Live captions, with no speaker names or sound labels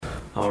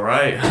All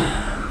right,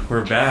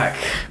 we're back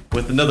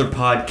with another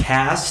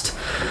podcast.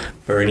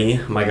 Bernie,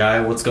 my guy,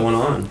 what's going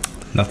on?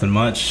 Nothing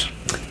much.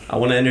 I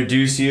want to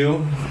introduce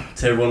you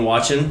to everyone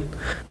watching.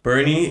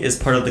 Bernie is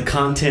part of the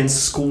content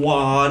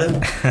squad,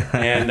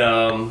 and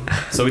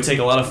so we take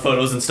a lot of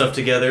photos and stuff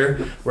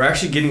together. We're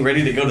actually getting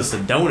ready to go to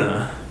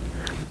Sedona.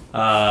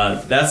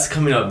 That's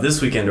coming up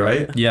this weekend,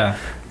 right? Yeah.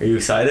 Are you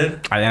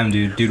excited? I am,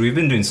 dude. Dude, we've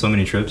been doing so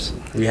many trips.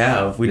 We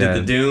have. We did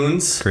the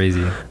dunes.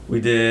 Crazy. We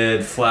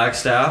did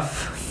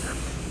Flagstaff.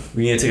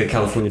 We need to take a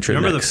California trip.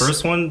 Remember next. the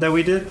first one that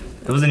we did?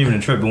 It wasn't even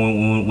a trip, but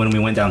when we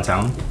went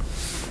downtown.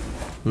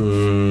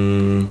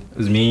 It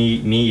was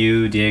me,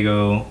 you,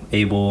 Diego,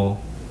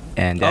 Abel,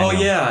 and Daniel. Oh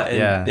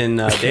yeah, and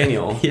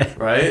Daniel. Yeah.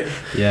 Right.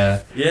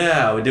 Yeah.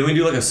 Yeah. Did we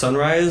do like a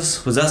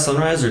sunrise? Was that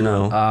sunrise or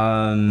no?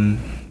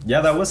 Yeah,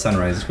 that was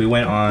sunrise. We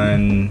went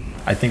on,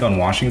 I think, on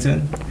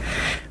Washington.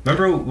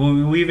 Remember,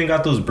 we even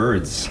got those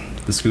birds,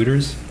 the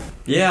scooters.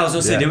 Yeah, I was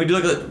gonna say, did we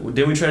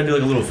try to do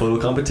like a little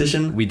photo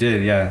competition? We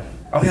did, yeah.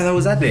 Oh yeah, that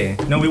was that day.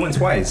 No, we went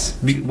twice.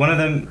 One of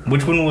them.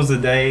 Which one was the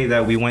day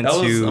that we went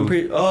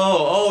to?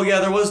 Oh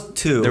yeah, there was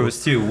two. There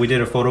was two. We did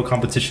a photo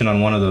competition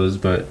on one of those,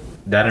 but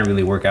that didn't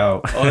really work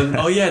out.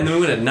 oh yeah, and then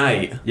we went at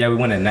night. Yeah, we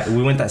went at night.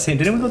 We went that same.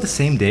 Didn't we go the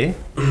same day?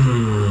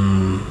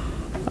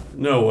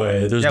 No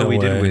way. There's no way.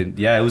 Yeah, we did.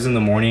 Yeah, it was in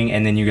the morning,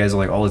 and then you guys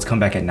were like, "Oh, let's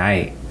come back at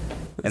night."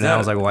 And then I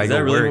was like, "Why go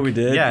work?" Is that really what we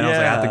did? Yeah, and I was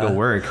like, "I have to go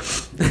work."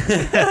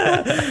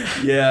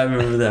 Yeah, I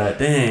remember that.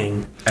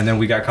 Dang. And then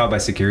we got caught by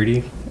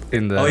security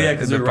in the. Oh yeah,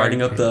 because we were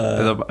riding up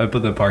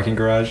the parking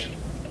garage.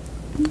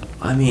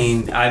 I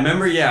mean, I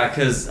remember, yeah,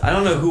 because I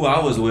don't know who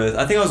I was with.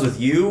 I think I was with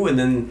you, and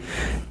then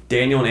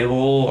Daniel and Abel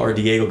or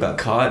Diego got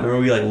caught.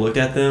 Remember we like looked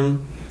at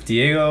them?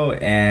 Diego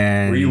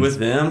and... Were you with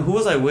them? Who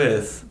was I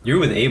with? You were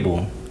with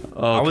Abel.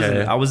 Oh,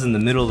 okay. I was in the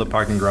middle of the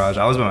parking garage.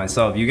 I was by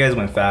myself. You guys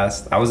went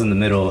fast. I was in the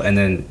middle, and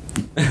then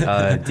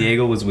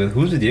Diego was with...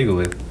 Who was Diego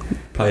with?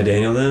 Probably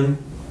Daniel then?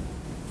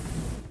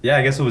 Yeah,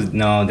 I guess it was...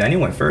 No,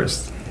 Daniel went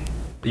first.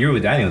 You were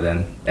with Daniel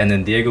then. And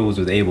then Diego was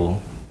with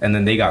Abel. And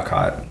then they got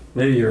caught.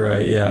 Maybe you're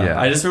right, yeah.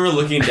 I just remember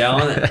looking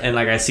down and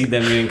like I see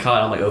them getting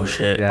caught. I'm like, oh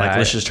shit. Yeah, like,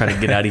 let's just try to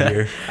get out of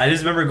here. I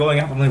just remember going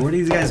up. I'm like, where do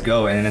these guys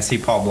go? And then I see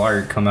Paul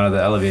Blart come out of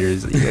the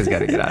elevators. You guys got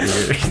to get out of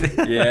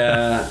here.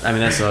 Yeah, I mean,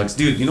 that sucks.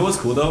 Dude, you know what's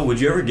cool though?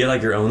 Would you ever get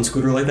like your own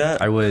scooter like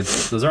that? I would.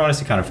 Those are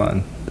honestly kind of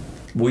fun.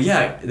 Well,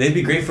 yeah, they'd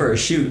be great for our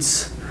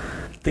shoots.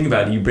 Think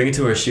about it. You bring it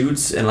to our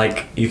shoots and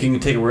like you can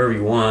take it wherever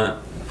you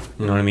want.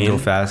 You know what I mean? Go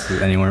fast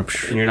anywhere.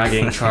 And you're not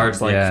getting charged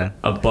like $1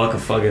 a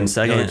fucking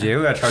second. Yo,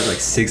 Diego got charged like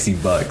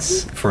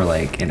 $60 for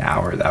like an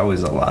hour. That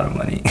was a lot of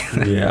money.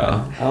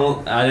 Yeah.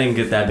 I didn't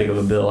get that big of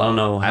a bill. I don't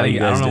know how you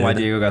guys I don't know did. why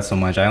Diego got so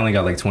much. I only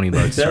got like $20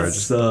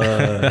 charged.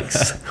 That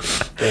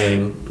sucks.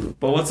 Dang.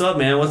 But what's up,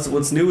 man?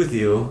 What's new with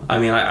you? I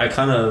mean,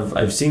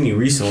 I've seen you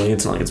recently.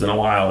 It's not like it's been a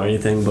while or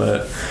anything,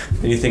 but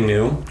anything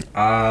new?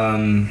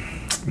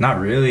 Not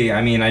really.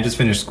 I mean, I just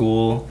finished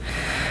school.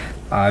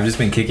 I've just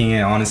been kicking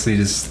it, honestly,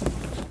 just...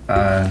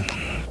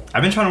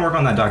 I've been trying to work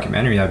on that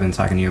documentary I've been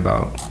talking to you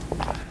about.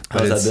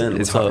 How's that been?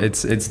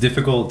 It's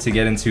difficult to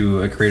get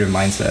into a creative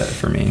mindset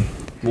for me.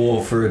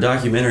 Well, for a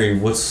documentary,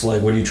 what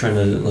are you trying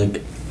to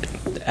like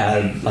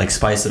add, like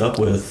spice it up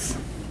with?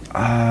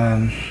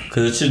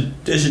 Because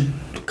it should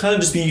kind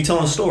of just be you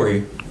telling a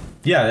story.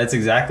 Yeah, that's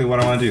exactly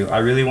what I want to do. I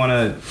really want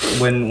to.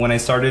 When I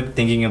started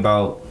thinking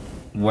about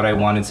what I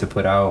wanted to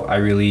put out, I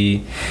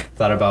really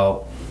thought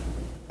about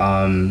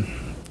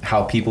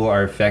how people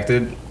are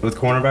affected with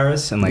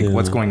coronavirus and like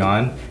what's going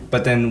on.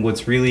 But then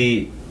what's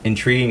really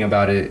intriguing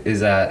about it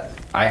is that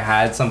I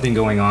had something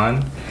going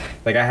on.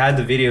 Like I had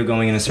the video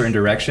going in a certain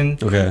direction.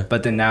 Okay.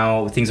 But then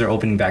now things are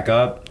opening back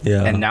up.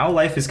 Yeah. And now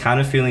life is kind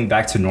of feeling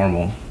back to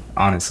normal,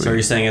 honestly. So are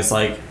you saying it's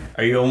like,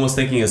 are you almost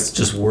thinking it's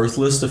just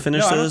worthless to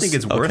finish this? No, I don't think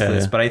it's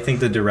worthless, but I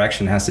think the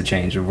direction has to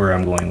change of where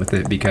I'm going with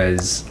it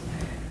because...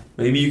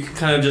 Maybe you could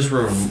kind of just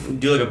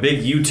do like a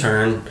big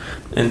U-turn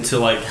into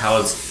like how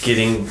it's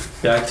getting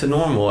back to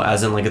normal,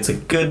 as in like it's a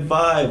good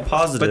vibe,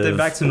 positive. But then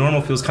back to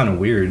normal feels kind of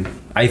weird,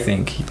 I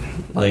think.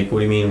 Like, what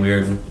do you mean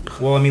weird?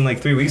 Well, I mean, like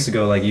 3 weeks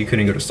ago, like you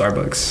couldn't go to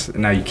Starbucks,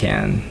 and now you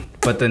can.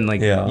 But then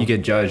like you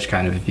get judged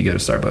kind of if you go to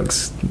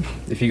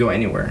Starbucks, if you go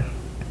anywhere.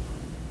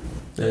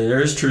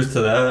 There is truth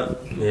to that.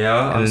 Yeah,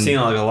 I'm seeing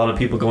like a lot of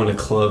people going to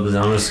clubs.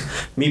 I'm just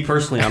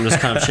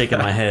kind of shaking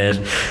my head.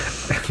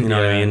 You know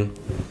what I mean?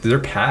 They're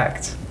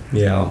packed.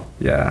 Yeah.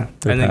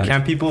 And then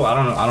can't people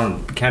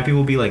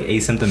be like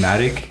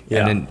asymptomatic?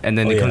 Yeah. And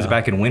then it comes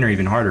back in winter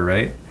even harder,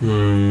 right? I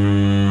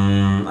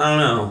don't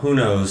know. Who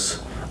knows?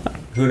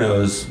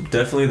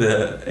 Definitely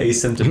the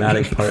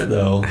asymptomatic part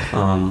though.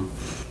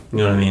 You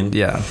know what I mean?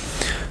 Yeah.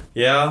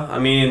 Yeah, I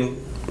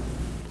mean,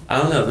 I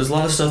don't know. There's a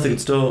lot of stuff that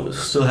could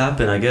still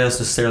happen, I guess,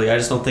 necessarily. I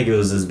just don't think it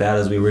was as bad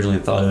as we originally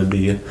thought it would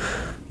be.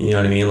 You know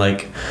what I mean?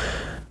 Like,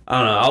 I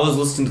don't know. I was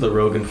listening to the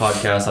Rogan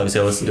podcast. Obviously,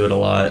 I listen to it a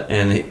lot.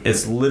 And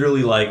it's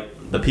literally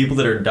like the people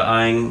that are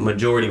dying,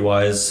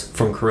 majority-wise,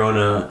 from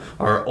corona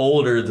are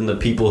older than the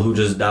people who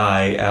just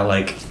die at,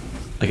 like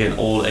an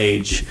old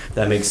age.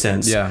 That makes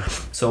sense. Yeah.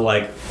 So,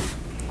 like,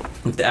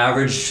 if the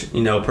average,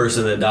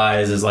 person that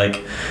dies is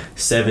like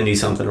 70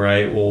 something,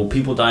 right? Well,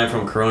 people dying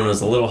from corona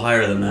is a little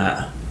higher than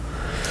that.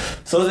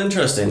 So it's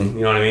interesting,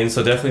 you know what I mean?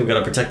 So definitely we've got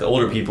to protect the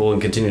older people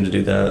and continue to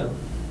do that.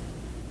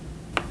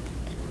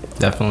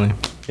 Definitely.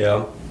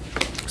 Yeah.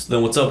 So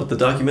then what's up with the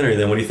documentary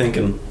then? What are you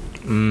thinking?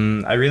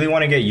 I really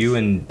want to get you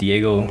and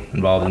Diego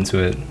involved into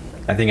it.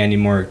 I think I need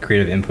more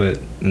creative input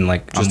and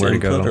like Just on where to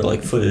go. Or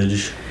like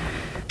footage?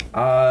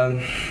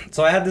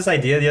 So I had this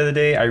idea the other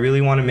day. I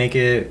really want to make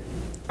it.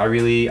 I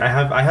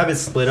have it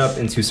split up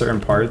into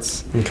certain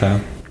parts. Okay.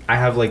 I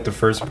have like the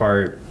first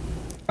part,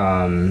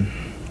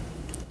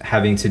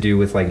 having to do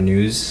with like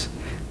news,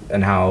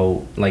 and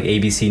how like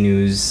ABC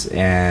News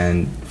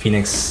and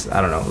Phoenix.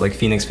 I don't know, like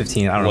Phoenix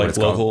 15. I don't know like what it's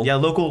local? called. Yeah,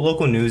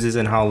 local news is,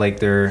 and how like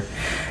they're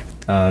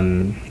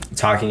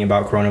talking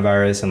about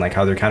coronavirus and like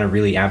how they're kind of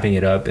really amping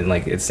it up, and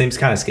like it seems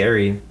kind of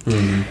scary.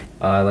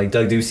 Mm-hmm. Like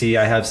Doug Ducey,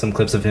 I have some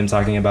clips of him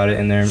talking about it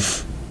in there.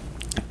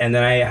 And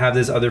then I have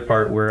this other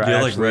part where Do you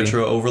have like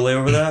retro overlay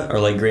over that, or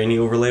like grainy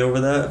overlay over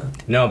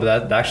that? No, but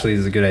that actually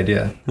is a good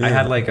idea. Yeah. I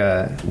had like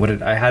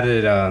I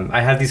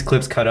had these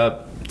clips cut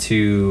up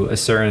to a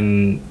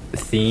certain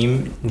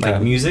theme, Okay.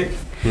 like music,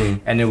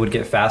 and it would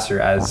get faster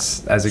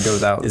as it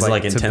goes out. Is it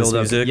like intense to build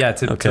music? Up, yeah,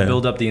 to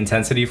build up the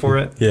intensity for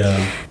it.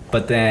 Yeah.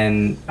 But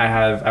then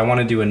I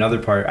want to do another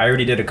part. I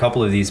already did a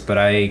couple of these, but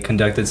I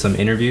conducted some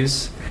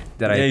interviews.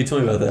 You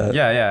told me about that.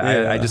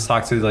 Yeah. I just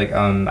talked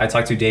to I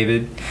talked to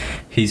David.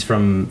 He's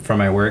from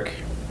my work.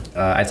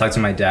 I talked to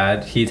my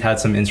dad. He'd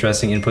had some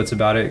interesting inputs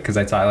about it, because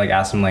I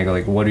asked him like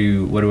what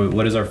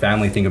does our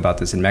family think about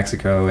this in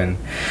Mexico, and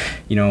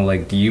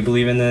like, do you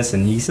believe in this?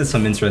 And he said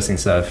some interesting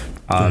stuff.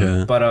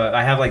 Okay. But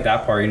I have like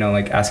that part,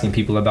 like asking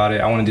people about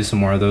it. I want to do some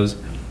more of those.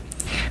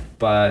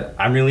 But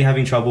I'm really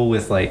having trouble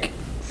with like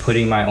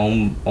putting my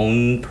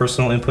own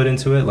personal input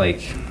into it,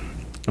 like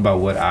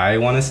about what I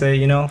want to say,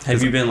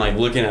 Have you been like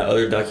looking at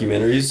other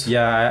documentaries?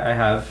 Yeah, I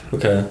have.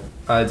 Okay.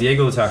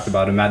 Diego talked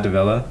about it. Matt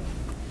Davila.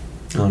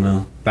 Oh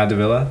no. Matt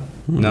Davila?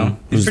 Mm-hmm. No.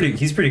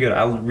 He's pretty good.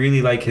 I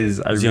really like his.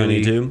 Is he on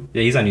YouTube?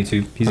 Yeah, he's on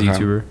YouTube. He's a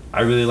YouTuber.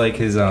 I really like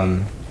his I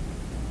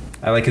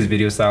like his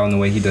video style and the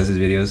way he does his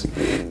videos.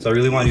 So I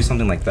really want to do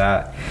something like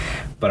that.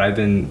 But I've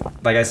been,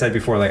 like I said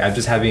before, like I've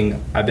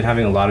been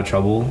having a lot of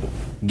trouble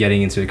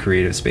getting into a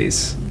creative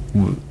space.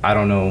 I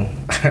don't know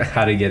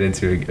how to get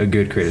into a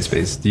good creative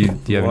space. Do you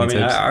have any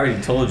tips? I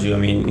already told you.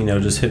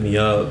 Just hit me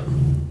up.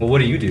 Well, what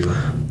do you do?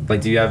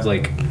 Like, do you have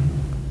like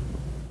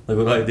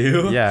what do I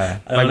do? Yeah.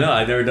 I don't know.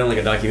 I've never done like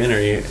a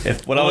documentary.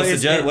 What I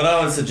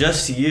would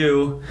suggest to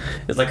you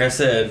is, like I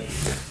said,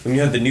 when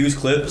you have the news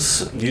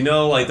clips, do you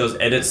know like those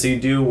edits you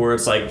do where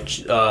it's like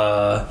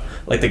the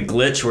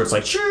glitch where it's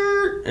like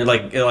and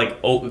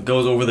it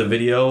goes over the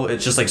video.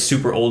 It's just like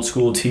super old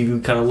school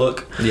TV kind of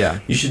look. Yeah.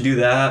 You should do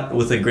that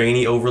with a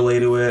grainy overlay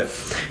to it,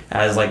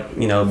 as like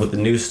with the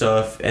new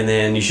stuff, and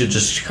then you should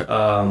just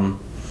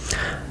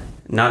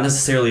not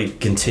necessarily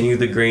continue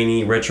the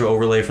grainy retro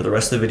overlay for the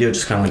rest of the video,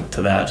 just kind of like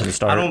to the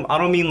start. I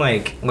don't mean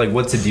like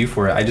what to do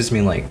for it. I just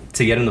mean like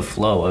to get in the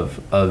flow of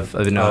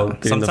it. Oh,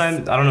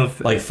 sometimes I don't know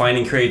if like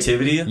finding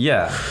creativity.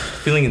 Yeah,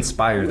 feeling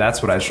inspired.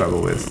 That's what I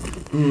struggle with.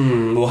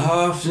 Well,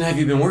 how often have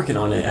you been working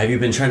on it? Have you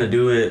been trying to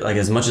do it like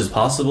as much as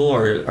possible,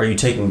 or are you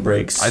taking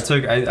breaks?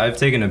 I've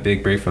taken a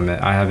big break from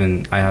it. I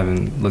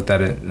haven't looked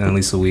at it in at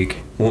least a week.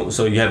 Well,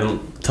 so you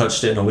haven't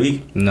touched it in a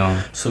week?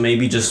 No. So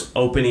maybe just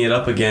opening it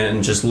up again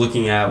and just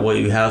looking at what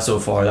you have so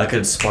far, that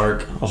could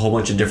spark a whole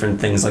bunch of different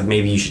things. Like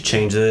maybe you should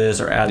change this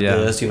or add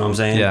this. You know what I'm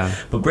saying? Yeah.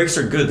 But breaks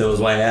are good though, is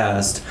why I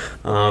asked.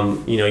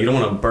 You don't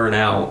want to burn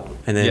out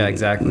and then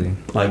exactly.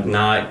 Like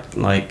not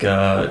like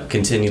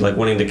continue like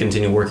wanting to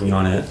continue working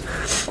on it.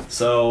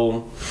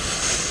 So.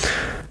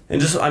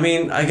 And just,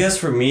 I guess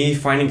for me,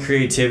 finding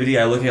creativity,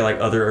 I look at like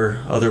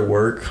other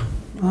work,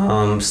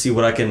 see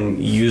what I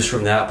can use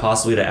from that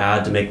possibly to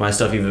add to make my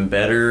stuff even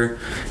better,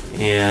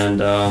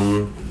 and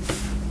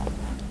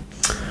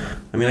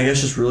I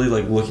guess just really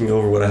like looking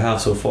over what I have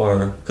so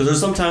far, because there's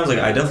sometimes like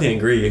I definitely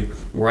agree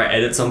where I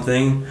edit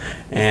something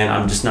and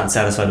I'm just not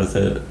satisfied with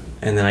it.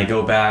 And then I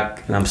go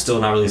back and I'm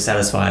still not really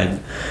satisfied.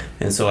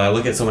 And so I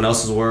look at someone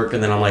else's work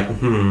and then I'm like,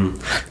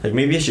 like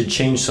maybe I should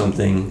change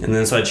something. And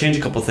then so I change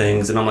a couple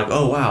things and I'm like,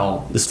 oh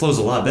wow, this flows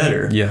a lot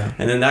better. Yeah.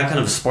 And then that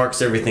kind of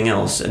sparks everything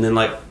else. And then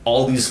like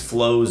all these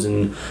flows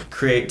and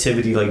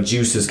creativity like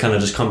juices kind of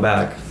just come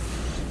back.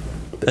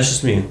 That's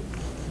just me.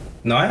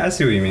 No, I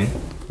see what you mean.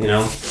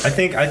 I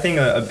think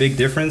a big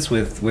difference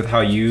with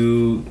how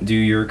you do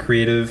your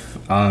creative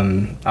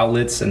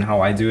outlets and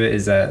how I do it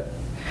is that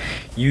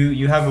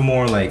you have a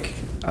more like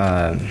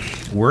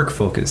work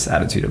focused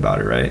attitude about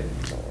it, right?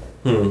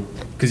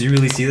 Because you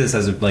really see this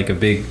as a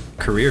big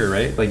career,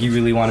 right? Like you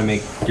really want to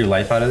make your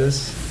life out of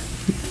this.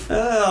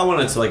 I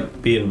wanted to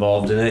like be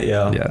involved in it.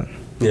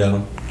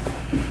 Yeah.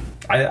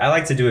 I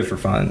like to do it for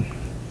fun.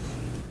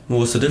 Well,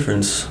 what's the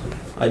difference?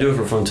 I do it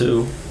for fun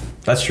too.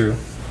 That's true.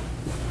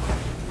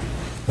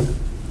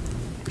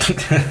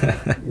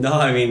 No,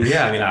 I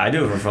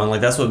do it for fun.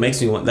 Like that's what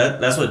makes me want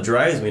that. That's what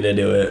drives me to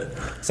do it.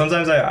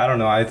 Sometimes I don't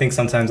know. I think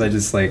sometimes I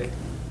just like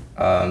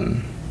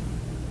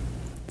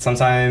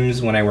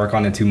sometimes when I work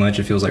on it too much,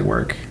 it feels like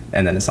work,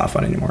 and then it's not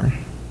fun anymore.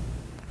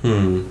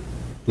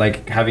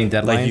 Like having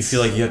deadlines. Like you feel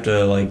like you have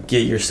to like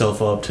get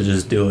yourself up to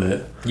just do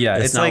it. Yeah,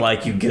 it's not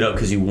like you get up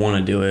because you want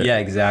to do it. Yeah,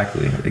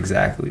 exactly.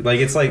 Like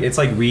it's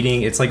like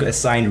reading. It's like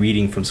assigned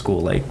reading from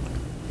school. Like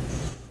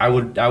I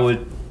would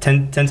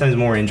 10 times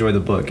more enjoy the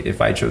book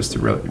if I chose to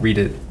read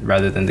it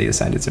rather than they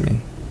assigned it to me.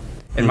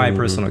 In my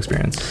personal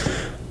experience.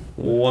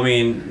 Well, I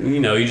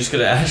mean, you just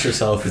gotta ask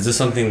yourself, is this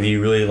something that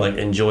you really like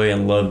enjoy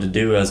and love to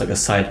do as like a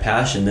side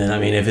passion? Then I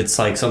mean, if it's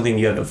like something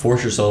you have to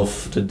force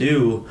yourself to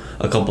do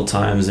a couple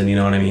times, then you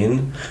know what I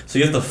mean. So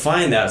you have to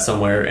find that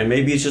somewhere, and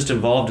maybe it's just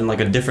involved in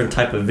like a different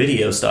type of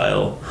video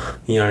style.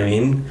 You know what I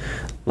mean?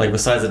 Like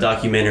besides the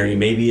documentary,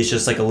 maybe it's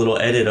just like a little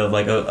edit of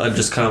like a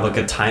just kind of like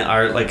a time,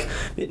 or like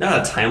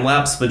not a time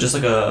lapse, but just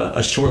like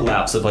a short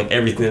lapse of like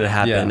everything that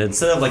happened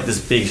instead of like this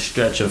big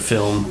stretch of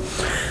film.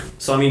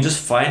 So I mean, just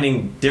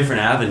finding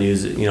different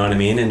avenues, you know what I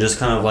mean, and just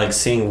kind of like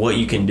seeing what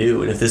you can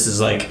do, and if this is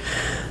like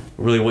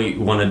really what you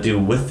want to do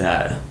with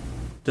that. It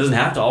doesn't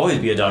have to always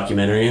be a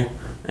documentary.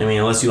 I mean,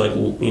 unless you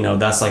like,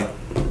 that's like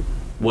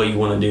what you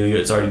want to do,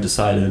 it's already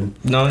decided.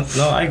 No,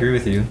 I agree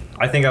with you.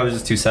 I think I was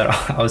just too set.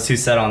 I was too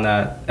set on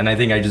that, and I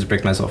think I just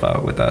bricked myself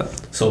out with that.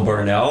 So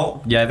burned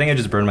out? Yeah, I think I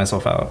just burned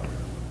myself out.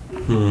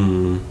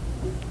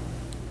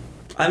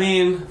 I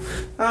mean,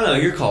 I don't know,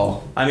 your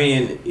call. I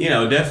mean,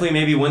 definitely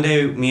maybe one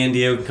day me and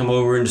Diego can come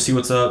over and just see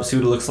what's up, see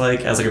what it looks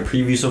like as like a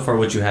preview so far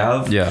what you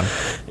have. Yeah.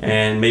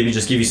 And maybe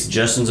just give you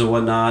suggestions and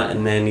whatnot,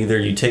 and then either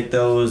you take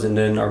those and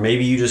then, or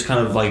maybe you just kind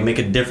of like make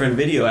a different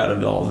video out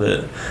of all of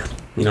it.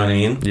 You know what I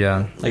mean?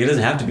 Yeah. Like it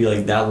doesn't have to be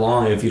like that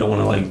long if you don't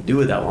want to like do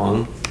it that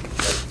long.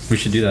 We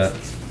should do that.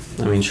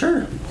 I mean,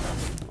 sure.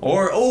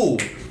 Or,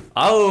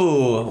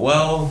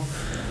 well...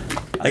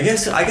 I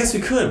guess we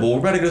could. Well, we're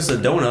about to go to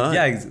Sedona.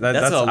 Yeah,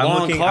 that's a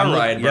long car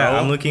ride, bro. Yeah,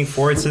 I'm looking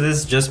forward to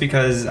this just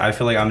because I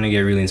feel like I'm gonna get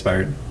really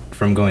inspired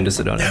from going to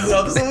Sedona. Dude,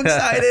 I'm so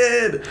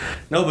excited.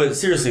 No, but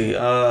seriously,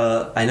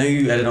 I know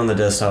you edit on the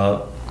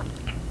desktop.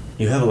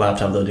 You have a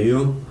laptop though, do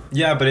you?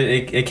 Yeah, but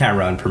it can't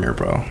run Premiere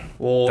Pro.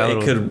 Well,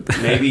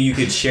 maybe you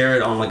could share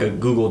it on like a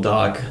Google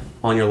Doc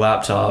on your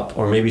laptop,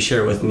 or maybe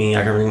share it with me.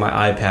 I can bring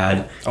my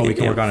iPad. Oh, we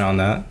can work on it on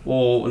that?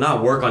 Well,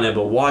 not work on it,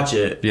 but watch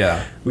it.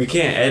 Yeah. We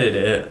can't edit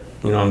it.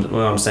 You know what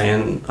I'm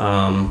saying?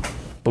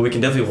 But we can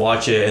definitely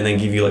watch it and then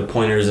give you like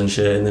pointers and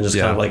shit, and then just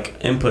kind of like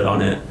input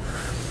on it.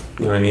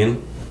 You know what I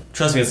mean?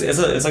 Trust me, it's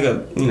like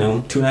a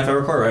 2.5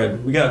 hour car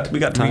ride. We got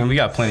time. We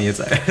got plenty of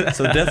time.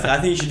 So definitely, I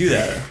think you should do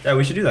that. Yeah,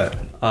 we should do that.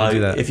 We'll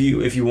do that. If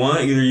you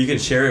want, either you can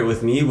share it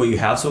with me what you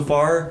have so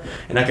far,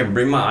 and I can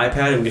bring my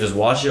iPad and we can just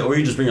watch it, or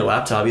you just bring your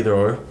laptop, either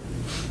or.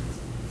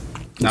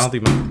 I don't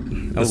think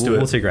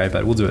we'll take your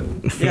iPad. We'll do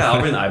it. Yeah,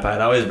 I'll bring the iPad.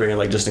 I always bring it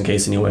like just in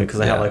case anyway, because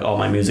I have like all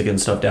my music and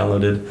stuff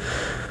downloaded.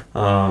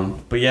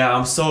 But yeah,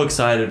 I'm so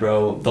excited,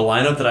 bro. The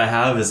lineup that I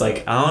have is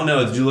like, I don't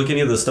know. Did you look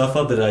any of the stuff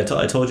up that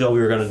I told y'all we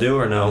were gonna do,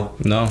 or no?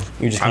 No.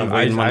 You just kind of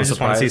I just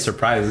want to see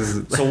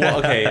surprises. So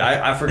okay,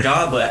 I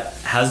forgot, but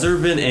has there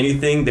been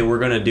anything that we're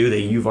gonna do that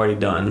you've already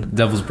done?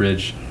 Devil's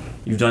Bridge.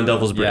 You've done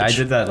Devil's Bridge. Yeah, I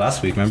did that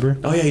last week. Remember?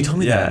 Oh yeah, you told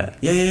me that.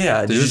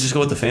 Yeah. Did you just go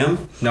with the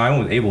fam? No, I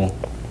went with Abel.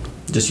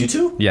 Just you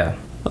two? Yeah.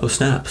 Oh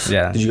snaps!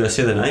 Yeah. Did you guys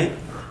stay the night?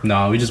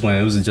 No, we just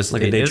went. It was just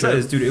like a day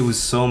trip. Dude, it was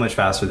so much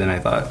faster than I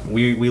thought.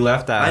 We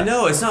left at. I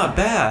know it's not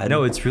bad.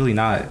 No, it's really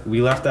not.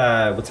 We left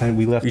at what time?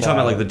 We left. You talking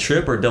about like the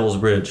trip or Devil's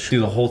Bridge?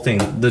 Dude, the whole thing.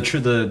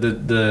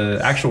 The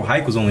actual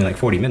hike was only like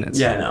 40 minutes.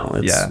 Yeah, no.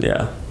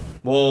 Yeah.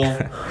 Well,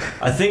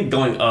 I think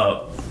going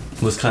up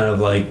was kind of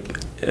like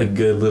a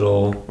good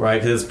little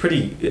right, because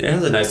it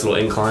has a nice little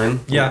incline.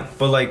 Yeah,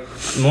 but like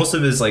most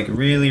of it is like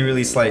really,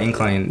 really slight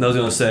incline. I was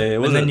gonna say,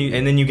 and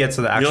then you get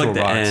to the actual like the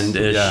rocks.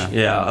 end-ish.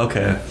 Yeah.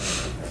 Okay.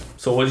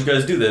 So what did you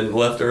guys do then?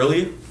 Left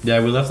early?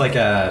 Yeah, we left like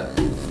at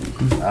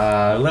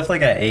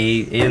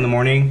 8 in the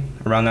morning.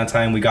 Around that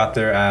time, we got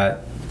there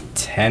at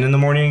 10 in the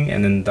morning,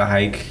 and then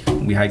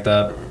we hiked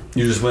up.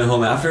 You just went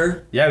home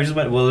after? Yeah, we just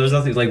went. Well, there's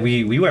nothing like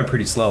we went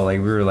pretty slow. Like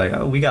we were like,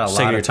 oh, we got a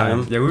lot of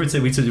time. Yeah,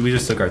 we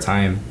just took our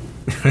time.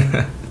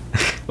 But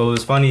what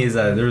was funny is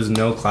that there was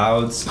no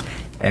clouds,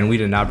 and we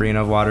did not bring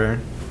enough water,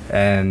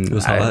 and it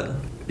was hot.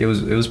 It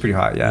was pretty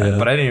hot, yeah.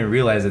 But I didn't even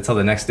realize it till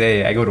the next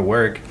day. I go to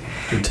work.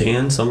 You're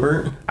tan,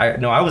 sunburnt?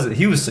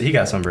 He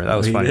got sunburned. That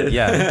was funny.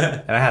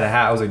 Yeah. And I had a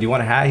hat. I was like, do you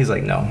want a hat? He's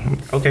like, no.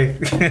 Okay.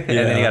 And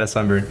then he got a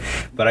sunburn.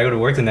 But I go to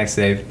work the next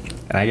day,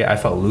 and I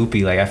felt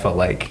loopy. Like I felt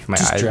like my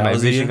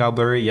vision got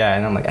blurry. Yeah.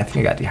 And I'm like, I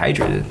think I got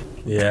dehydrated.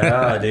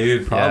 Yeah,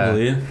 dude,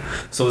 probably. Yeah.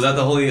 So was that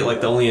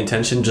the only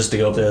intention, just to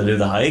go up there to do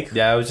the hike?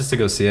 Yeah, it was just to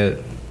go see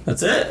it.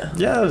 That's it?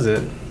 Yeah, that was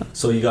it.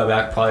 So you got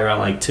back probably around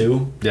like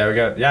 2?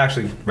 Yeah,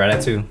 actually right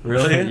at 2.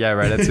 Really? Yeah,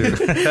 right at 2.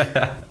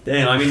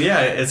 Damn, I mean,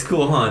 yeah, it's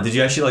cool, huh? Did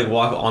you actually like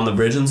walk on the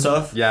bridge and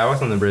stuff? Yeah, I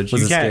walked on the bridge.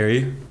 Was it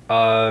scary?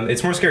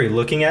 It's more scary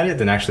looking at it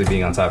than actually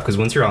being on top, because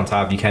once you're on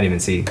top, you can't even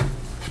see.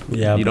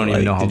 Yeah, you don't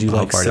even know how, did you how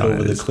like far sit down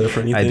over it the is. cliff or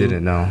anything? I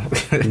didn't know.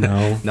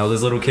 No. No,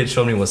 this little kid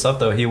showed me what's up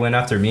though. He went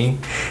after me,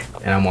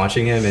 and I'm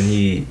watching him, and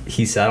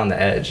he sat on the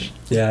edge.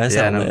 Yeah, I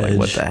sat on and the I'm edge. like,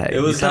 what the heck? It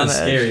was You sat kind on of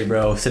the edge? scary,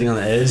 bro, sitting on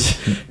the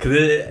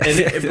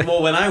edge.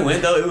 Well, when I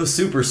went though, it was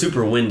super,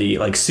 super windy,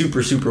 like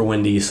super, super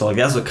windy. So like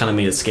that's what kind of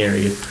made it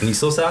scary. And you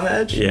still sat on the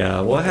edge? Yeah,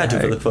 well, I had to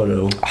for the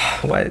photo.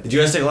 What? Did you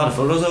guys take a lot of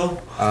photos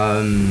though?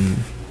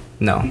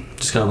 No.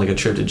 Just kind of like a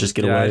trip to just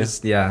get Yeah,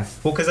 away.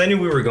 Well, because I knew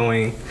we were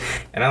going,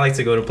 and I like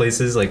to go to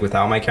places like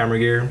without my camera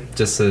gear,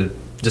 just to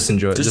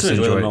enjoy. Just to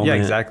enjoy the it. moment. Yeah,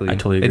 exactly. I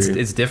totally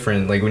agree. It's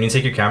different. Like when you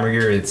take your camera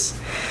gear, it's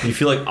You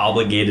feel like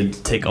obligated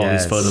to take all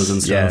these photos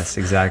and stuff. Yes,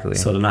 exactly.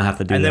 So to not have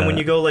to do and then that.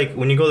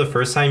 when you go the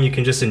first time, you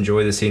can just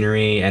enjoy the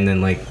scenery and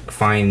then like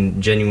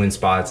find genuine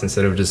spots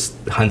instead of just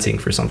hunting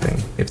for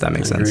something. If that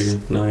makes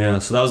sense. No, yeah.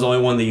 So that was the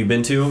only one that you've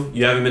been to.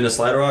 You haven't been to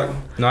Slide Rock?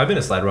 No, I've been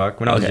to Slide Rock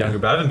when I was Okay. younger,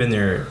 but I haven't been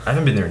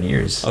there in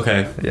years.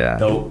 Okay. Yeah.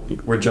 No,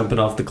 we're jumping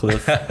off the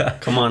cliff.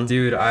 Come on,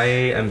 Dude, I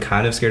am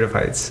kind of scared of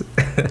heights.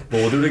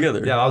 Well, we'll do it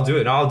together. Yeah, I'll do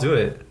it. No, I'll do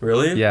it.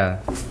 Really? Yeah.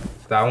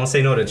 I won't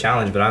say no to a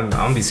challenge, but I'm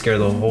gonna be scared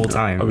the whole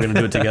time. Are we gonna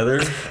do it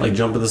together? Like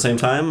jump at the same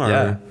time? Or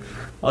Yeah.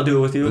 I'll do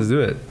it with you. Let's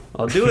do it.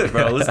 I'll do it,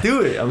 bro. Let's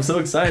do it. I'm so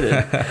excited.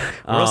 Where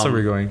else are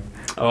we going?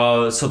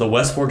 So the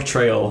West Fork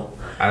Trail.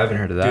 I haven't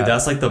heard of that. Dude,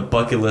 that's like the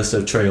bucket list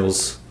of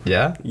trails.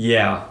 Yeah?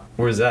 Yeah.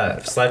 Where's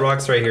that? Slide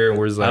Rock's right here.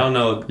 Where's that? I don't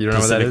know. You don't know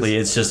what that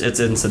is? specifically. It's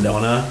in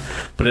Sedona,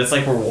 but it's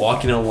like we're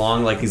walking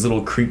along like these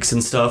little creeks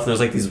and stuff. And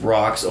there's like these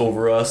rocks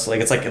over us.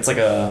 Like it's like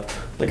a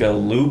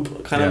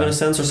loop kind of Yeah. in a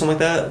sense or something like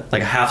that.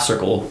 Like a half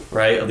circle,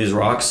 right, of these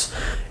rocks.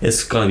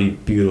 It's gonna be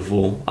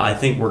beautiful. I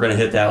think we're gonna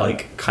hit that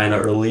like kind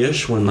of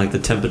early-ish when like the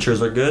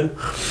temperatures are good.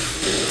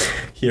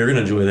 You're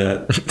gonna enjoy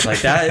that.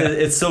 Like that.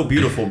 It's so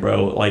beautiful,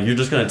 bro. Like you're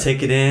just gonna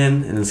take it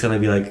in, and it's gonna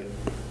be like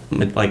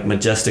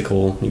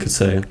majestical, you could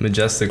say.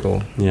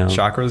 Majestical. Yeah.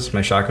 Chakras?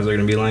 My chakras are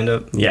gonna be lined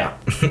up? Yeah.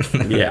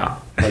 Yeah.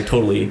 Like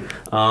totally.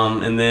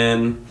 And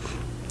then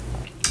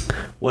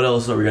what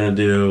else are we gonna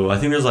do? I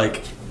think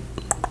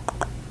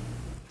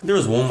there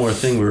was one more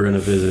thing we were gonna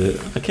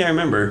visit. I can't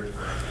remember.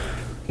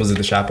 Was it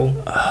the chapel?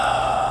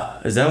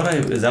 Is that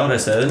what I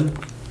said?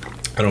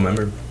 I don't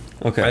remember.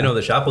 Okay. I know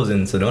the chapel's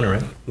in Sedona,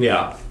 right?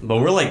 Yeah. But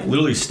we're like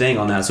literally staying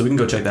on that, so we can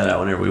go check that out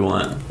whenever we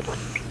want.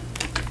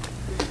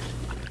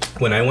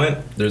 When I went,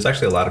 there's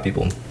actually a lot of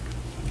people.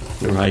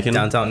 We were hiking?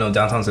 Downtown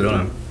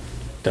Sedona.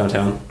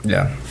 Downtown?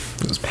 Yeah.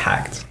 It was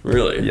packed.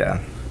 Really?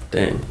 Yeah.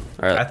 Dang.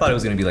 All right. I thought it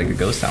was gonna be like a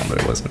ghost town,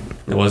 but it wasn't.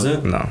 It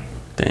wasn't? No.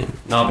 Dang.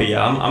 No, but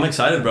yeah, I'm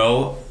excited,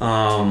 bro.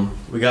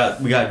 We got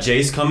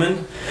Jace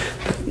coming.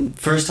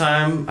 First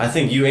time, I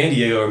think you and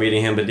Diego are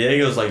meeting him, but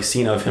Diego's like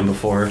seen of him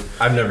before.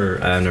 I've never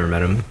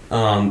met him.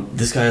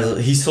 This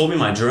guy, he sold me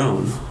my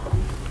drone.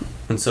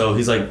 And so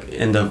he's like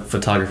into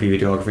photography,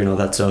 videography, and all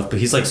that stuff. But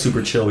he's like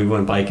super chill. We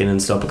went biking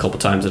and stuff a couple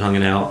times and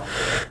hanging out.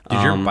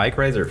 Dude, your bike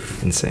rides are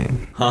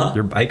insane. Huh?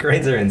 Your bike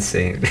rides are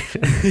insane.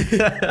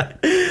 I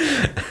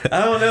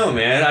don't know,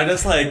 man. I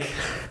just like,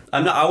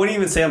 I wouldn't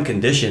even say I'm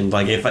conditioned.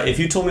 Like if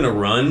you told me to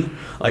run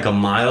like a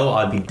mile,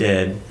 I'd be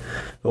dead.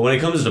 But when it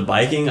comes to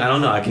biking, I don't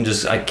know. I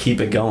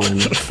keep it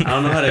going. I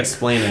don't know how to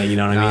explain it. You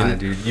know what I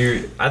mean?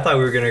 Dude, I thought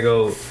we were gonna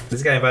go.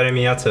 This guy invited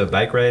me out to a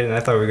bike ride, and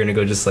I thought we were gonna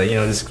go just like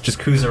just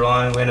cruise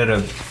around. We ended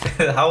up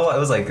it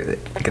was like a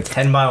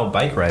 10-mile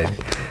bike ride.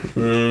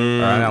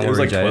 It was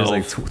like 12. It was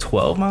like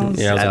 12 miles.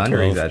 Yeah, it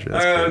was like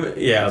 12.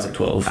 Yeah, it was like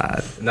 12.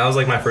 And that was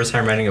like my first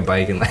time riding a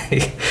bike in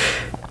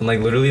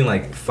literally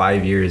in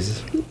 5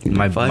 years.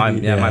 My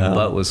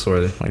butt was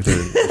sore like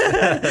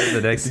the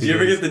next. Did you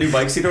ever get the new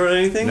bike seat or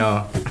anything?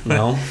 No.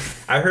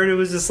 I heard it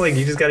was just like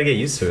you just got to get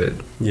used to it.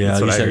 Yeah, That's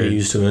you what just I gotta heard. get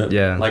used to it.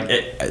 Yeah. Like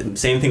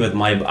same thing with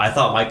I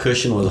thought my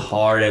cushion was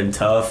hard and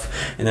tough,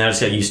 and then I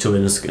just got used to it,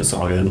 and it's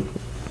all good.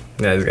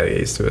 Yeah, I just got to get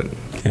used to it.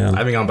 Yeah. I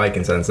haven't gone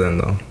biking since then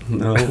though.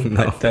 No. Did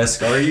that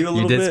scar you a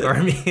little bit? You did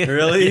scar me.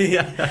 Really?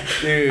 Yeah.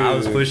 Dude. I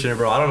was pushing it,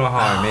 bro. I don't know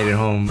how I made it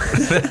home.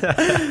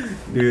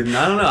 Dude,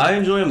 I don't know. I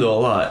enjoy them though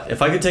a lot.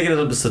 If I could take it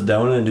up to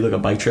Sedona and do like a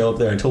bike trail up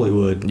there, I totally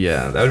would.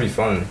 Yeah, that would be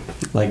fun.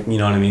 Like, you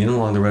know what I mean?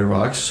 Along the Red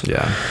Rocks.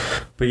 Yeah.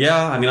 But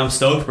yeah, I mean, I'm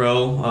stoked,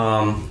 bro.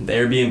 The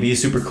Airbnb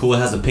is super cool. It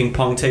has a ping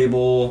pong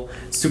table.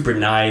 It's super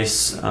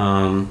nice.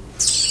 And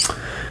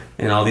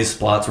all these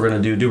spots we're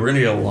going to do. Dude, we're going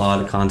to get a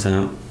lot of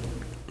content.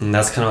 And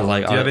that's kind of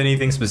like... Do you have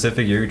anything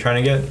specific you're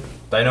trying to get?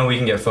 I know we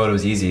can get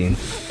photos easy,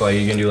 but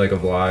you can do like a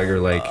vlog or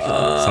like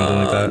something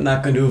like that.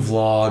 Not going to do a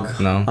vlog.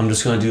 No? I'm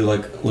just going to do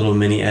like little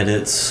mini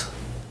edits.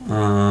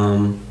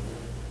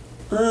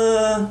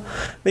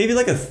 Maybe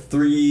like a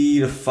 3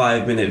 to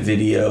 5 minute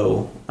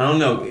video. I don't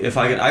know if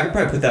I could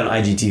probably put that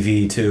on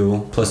IGTV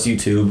too, plus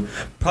YouTube.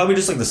 Probably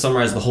just like to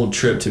summarize the whole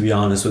trip, to be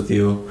honest with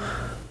you.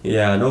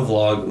 Yeah, no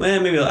vlog.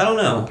 Maybe, I don't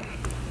know.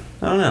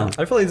 I don't know.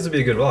 I feel like this would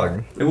be a good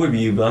vlog. It would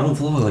be, but I don't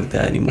vlog like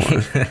that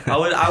anymore.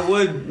 I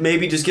would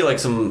maybe just get like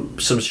some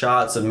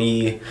shots of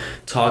me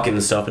talking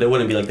and stuff, but it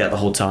wouldn't be like that the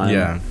whole time.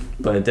 Yeah.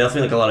 But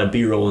definitely like a lot of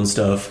B-roll and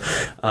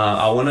stuff.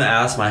 I want to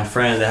ask my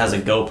friend that has a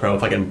GoPro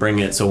if I can bring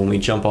it, so when we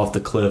jump off the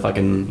cliff, I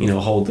can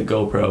hold the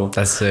GoPro.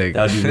 That's sick.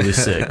 That would be really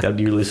sick. That'd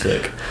be really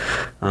sick.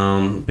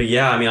 But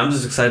yeah, I mean, I'm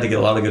just excited to get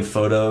a lot of good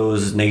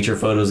photos, nature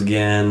photos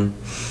again.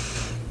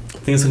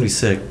 I think it's gonna be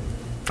sick.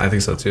 I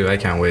think so too. I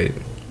can't wait.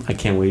 I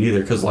can't wait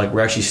either, because like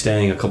we're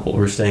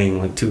staying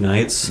like 2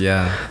 nights.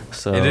 Yeah.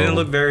 So it didn't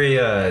look very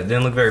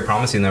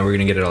promising that we're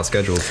gonna get it all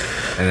scheduled,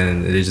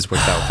 and then it just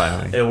worked out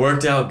finally. It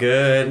worked out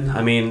good.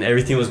 I mean,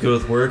 everything was good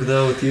with work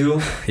though with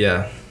you.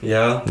 Yeah.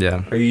 Yeah.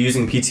 Yeah. Are you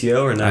using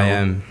PTO or no? I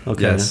am.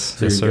 Okay. Yes,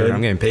 So yes, you're sir. good?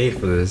 I'm getting paid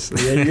for this.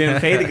 Yeah, you're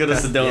getting paid to go to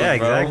Sedona. Yeah,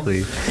 bro.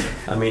 exactly.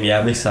 I mean, yeah,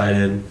 I'm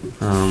excited.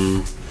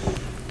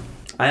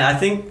 I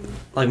think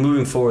like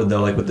moving forward though,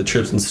 like with the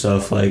trips and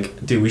stuff,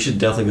 like dude, we should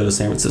definitely go to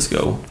San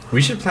Francisco.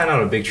 We should plan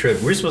out a big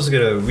trip. We're supposed to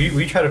go to.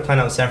 We tried to plan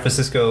out San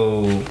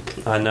Francisco.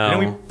 I know.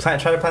 Didn't we try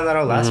to plan that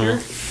out last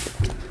year?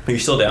 Are you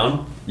still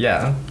down?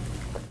 Yeah.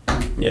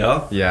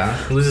 Yeah.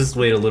 Yeah. Let's just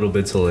wait a little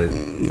bit till it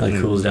Like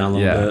cools down a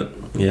little bit.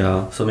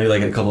 Yeah. So maybe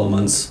like in a couple of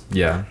months.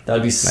 Yeah. That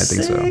would be sick.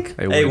 I think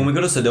so. Hey, when we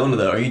go to Sedona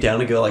though, are you down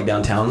to go like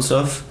downtown and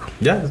stuff?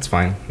 Yeah, that's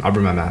fine. I'll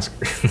bring my mask.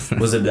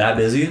 Was it that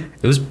busy?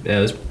 It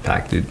was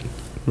packed, dude.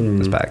 It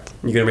was packed.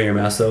 You gonna bring your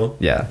mask though?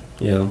 Yeah.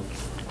 Yeah.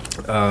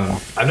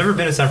 I've never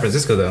been to San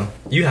Francisco though.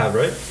 You have,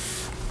 right?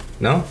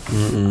 No?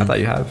 I thought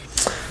you have.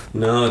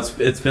 No,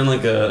 it's been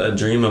like a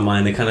dream of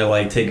mine to kind of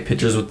like take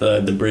pictures with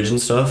the bridge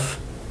and stuff.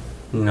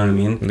 You know what I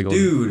mean?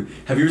 Dude,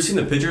 have you ever seen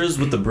the pictures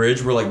with the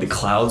bridge where like the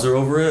clouds are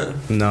over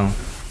it? No.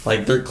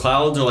 Like their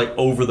clouds are like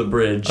over the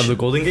bridge. Of the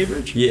Golden Gate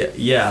Bridge?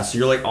 Yeah. So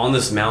you're like on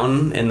this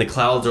mountain and the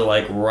clouds are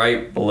like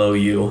right below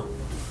you.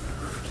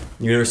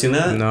 You ever seen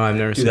that? No, I've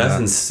never seen that. Dude, that.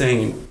 that's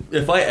insane.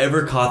 If I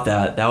ever caught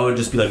that would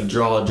just be like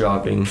jaw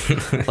dropping.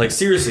 Like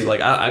seriously,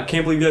 like I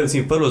can't believe you haven't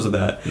seen photos of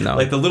that. No.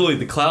 Like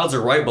the clouds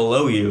are right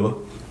below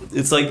you.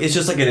 It's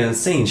just like an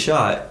insane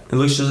shot.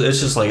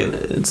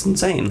 It's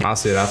insane. I'll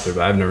see it after,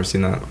 but I've never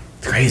seen that.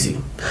 It's crazy.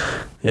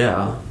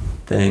 Yeah.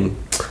 Dang.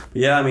 But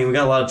yeah, I mean, we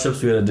got a lot of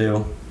trips we got to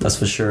do. That's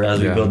for sure.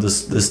 As we build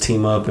this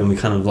team up and we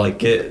kind of like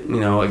get,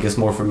 I guess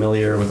more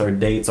familiar with our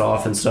dates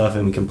off and stuff,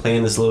 and we can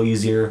plan this a little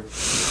easier.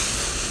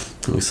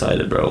 I'm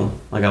excited, bro.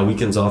 I got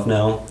weekends off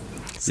now.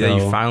 So. Yeah,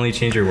 you finally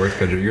changed your work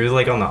schedule. You're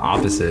like on the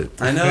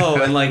opposite. I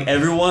know, and like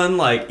everyone,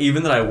 like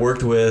even that I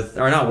worked with,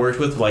 or not worked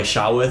with, like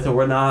shot with or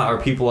whatnot, or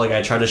people like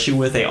I try to shoot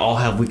with, they all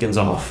have weekends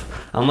off.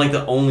 I'm like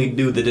the only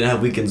dude that didn't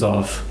have weekends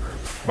off.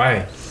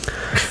 Why?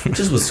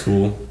 Just with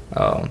school.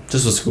 Oh.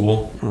 Just with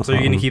school. So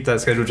you're gonna keep that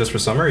schedule just for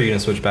summer, or are you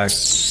gonna switch back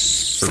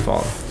for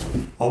fall?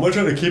 I'm gonna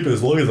try to keep it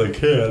as long as I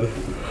can.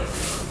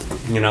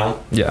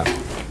 Yeah.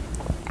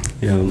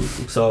 Yeah.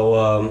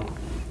 So,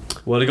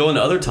 well, to go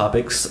into other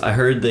topics, I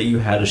heard that you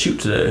had a shoot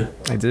today.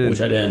 I did.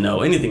 Which I didn't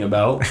know anything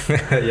about.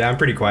 Yeah, I'm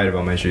pretty quiet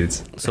about my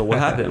shoots. So what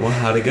happened?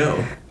 How'd it go?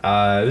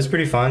 It was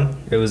pretty fun.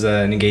 It was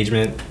an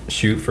engagement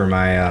shoot for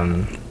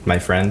my my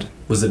friend.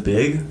 Was it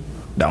big?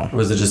 No. Or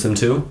was it just them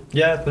two?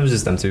 Yeah, it was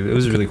just them two. It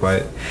was really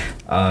quiet.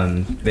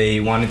 They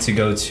wanted to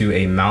go to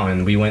a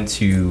mountain. We went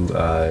to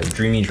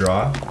Dreamy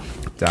Draw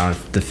down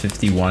the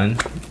 51,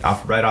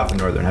 right off the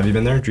Northern. Have you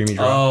been there, Dreamy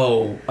Draw?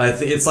 Oh, I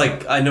think it's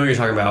like, I know what you're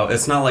talking about.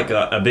 It's not like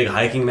a big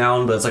hiking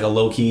mountain, but it's like a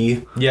low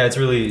key. Yeah, it's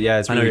really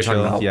I know what you're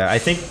talking about. Yeah, I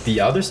think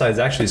the other side is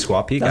actually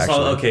Squaw Peak. That's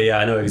actually. okay. Yeah,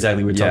 I know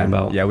exactly what you're talking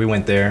about. Yeah, we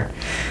went there.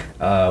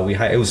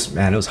 It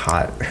was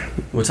hot.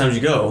 What time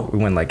did you go? We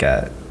went like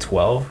at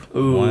 12.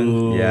 Ooh.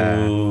 1.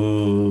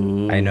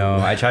 Yeah. I know.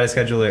 I tried to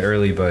schedule it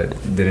early, but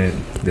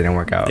didn't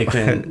work out. They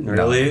couldn't. No.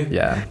 Really?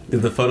 Yeah.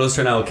 Did the photos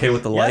turn out okay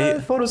with the light? Yeah,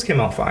 the photos came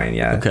out fine.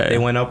 Yeah. Okay. They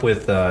went up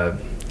with. I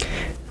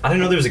didn't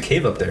know there was a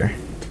cave up there.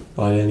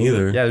 Oh, I didn't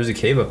either. Yeah, there's a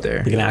cave up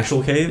there. Like an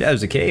actual cave? Yeah,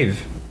 there's a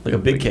cave. Like a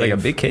big cave? Like a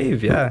big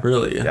cave, yeah.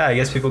 Really? Yeah, I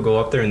guess people go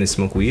up there and they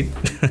smoke weed.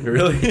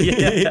 Really?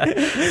 Yeah.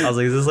 I was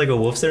like, is this like a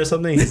wolf's den or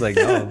something? He's like,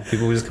 no.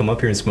 People just come up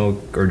here and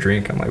smoke or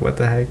drink. I'm like, what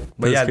the heck?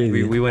 But That's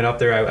crazy. we went up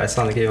there. I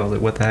saw in the cave. I was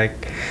like, what the heck?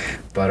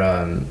 But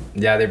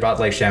yeah, they brought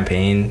like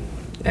champagne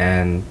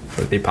and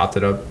they popped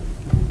it up.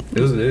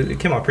 It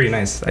came out pretty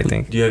nice, I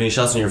think. Do you have any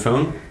shots on your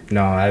phone?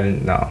 No, I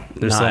haven't. No.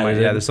 They're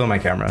still on my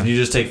camera. Did you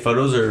just take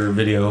photos or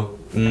video?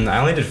 I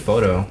only did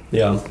photo.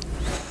 Yeah.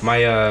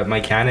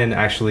 My Canon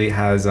actually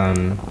has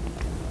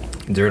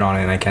dirt on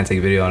it, and I can't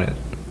take video on it.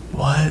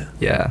 What?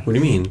 Yeah. What do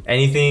you mean?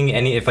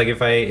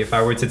 If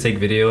I were to take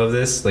video of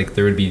this, like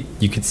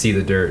you could see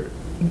the dirt.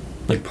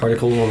 Like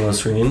particles on the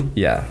screen?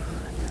 Yeah.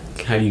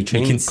 How do you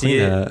change? You can see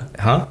that?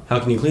 Huh? How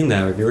can you clean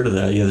that or get rid of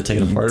that? You have to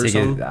take it apart or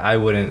something? I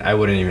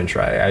wouldn't even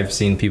try. I've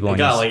seen people on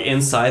like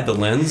inside the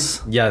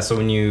lens? Yeah, so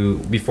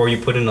before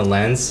you put in a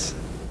lens,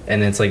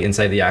 and it's like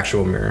inside the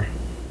actual mirror.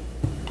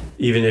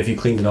 Even if you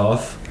cleaned it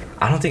off?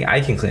 I don't think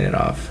I can clean it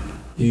off.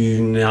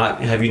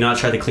 Have you not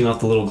tried to clean off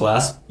the little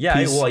glass Yeah,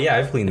 piece?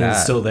 I've cleaned that.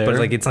 It's still there? But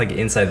it's like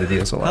inside the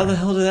DSLR. How the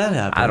hell did that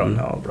happen? I don't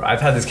know, bro.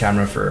 I've had this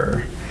camera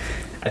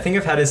I think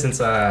I've had it since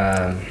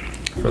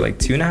for like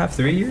 2.5,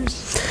 3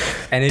 years,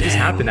 and it just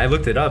happened. I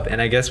looked it up,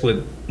 and I guess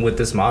with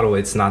this model,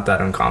 it's not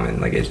that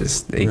uncommon. Like it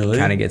Really?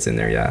 kind of gets in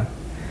there. Yeah.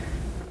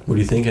 What are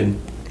you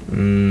thinking?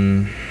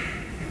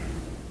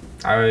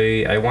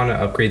 I want to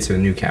upgrade to a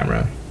new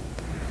camera,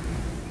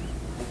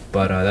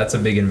 but that's a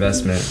big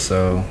investment.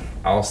 So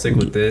I'll stick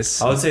with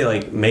this. I would say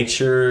like make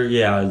sure,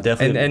 yeah,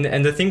 definitely.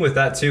 And the thing with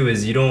that too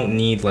is you don't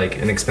need like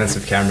an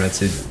expensive camera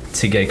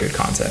to get good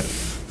content.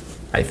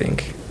 I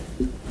think.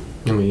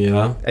 I mean,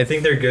 yeah. I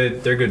think they're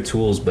good. They're good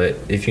tools, but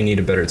if you need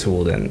a better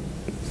tool, then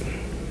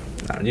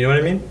you know what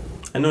I mean.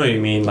 I know what you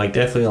mean. Like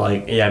definitely,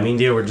 like yeah. Me and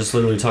Dia were just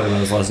literally talking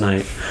about this last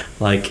night.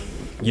 Like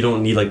you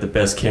don't need like the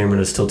best camera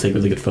to still take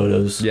really good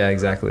photos. Yeah,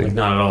 exactly. Like,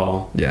 not at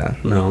all. Yeah.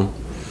 No.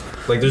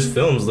 Like there's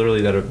films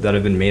literally that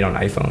have been made on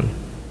iPhone.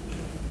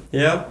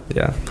 Yeah.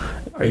 Yeah.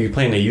 Are you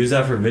planning to use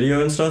that for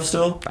video and stuff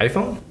still?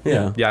 iPhone?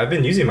 Yeah. Yeah, I've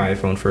been using my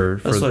iPhone for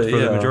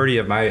the majority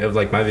of my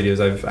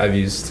videos. I've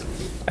used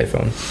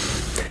iPhone.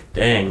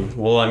 Dang.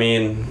 Well, I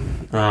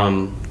mean,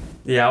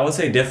 yeah, I would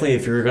say definitely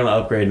if you're gonna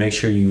upgrade, make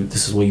sure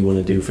this is what you want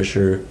to do for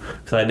sure.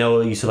 Because I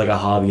know you said like a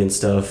hobby and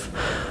stuff.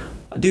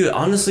 Dude,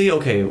 honestly,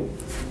 okay.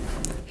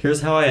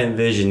 Here's how I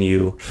envision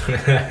you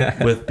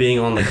with being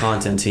on the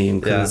content team.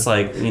 Because it's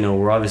like, you know,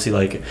 we're obviously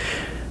like,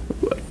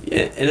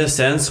 in a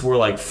sense, we're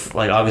like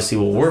obviously,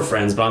 well, we're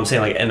friends, but I'm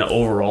saying like in an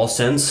overall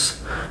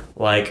sense,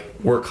 like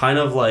we're kind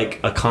of like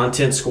a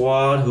content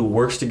squad who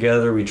works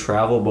together. We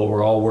travel, but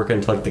we're all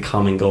working to like the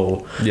common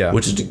goal,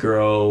 which is to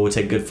grow,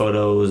 take good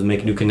photos,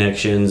 make new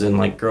connections, and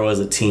like grow as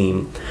a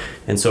team.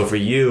 And so for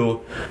you,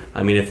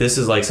 I mean, if this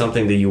is like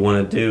something that you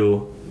want to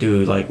do,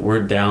 dude, like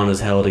we're down as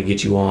hell to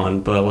get you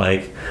on. But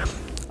like,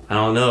 I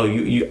don't know,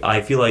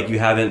 I feel like you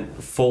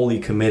haven't fully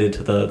committed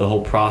to the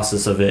whole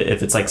process of it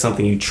if it's like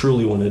something you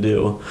truly want to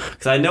do.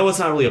 Because I know it's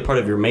not really a part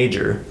of your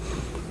major,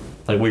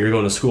 like what you're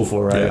going to school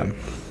for, right? Yeah.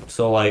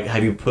 So like,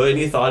 have you put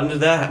any thought into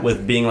that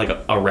with being like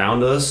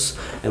around us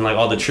and like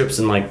all the trips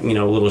and like, you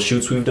know, little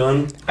shoots we've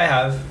done? I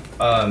have.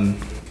 I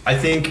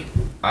think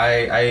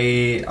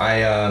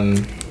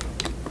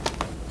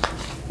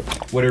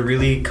what it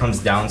really comes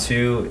down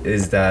to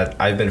is that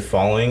I've been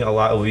following a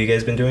lot of what you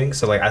guys been doing.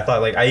 So like I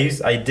thought like I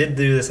did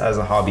do this as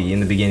a hobby in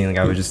the beginning. Like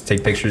I would just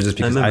take pictures just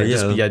because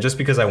just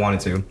because I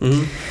wanted to.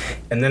 Mm-hmm.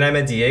 And then I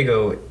met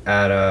Diego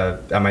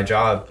at my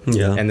job.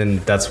 Yeah. And then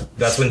that's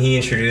when he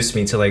introduced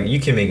me to like, you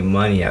can make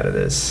money out of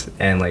this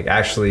and like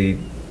actually,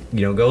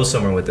 you know, go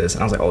somewhere with this.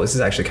 And I was like, oh, this is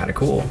actually kind of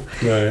cool.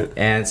 Right.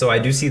 And so I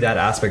do see that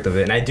aspect of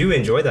it, and I do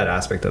enjoy that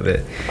aspect of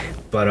it.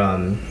 But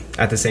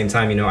at the same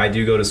time, you know, I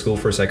do go to school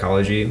for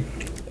psychology.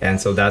 And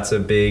so that's a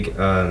big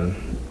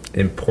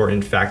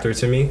important factor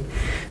to me.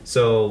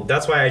 So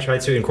that's why I try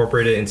to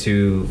incorporate it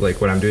into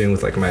like what I'm doing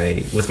with like my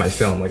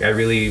film. Like I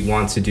really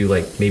want to do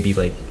like maybe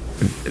like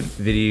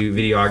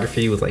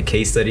videography with like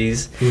case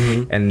studies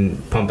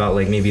and pump out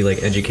like maybe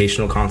like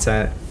educational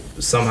content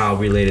somehow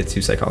related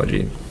to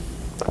psychology.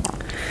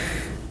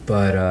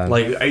 But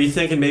like, are you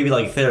thinking maybe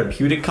like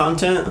therapeutic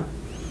content?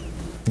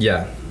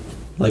 Yeah.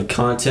 Like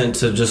content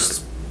to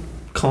just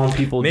calm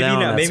people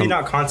down. Maybe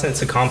not content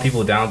to calm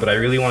people down, but I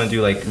really want to do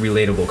like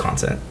relatable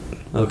content.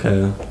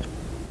 Okay,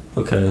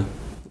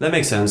 that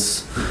makes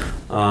sense.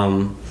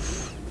 So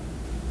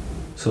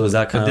is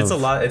that kind of? It's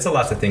a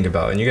lot to think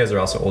about, and you guys are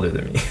also older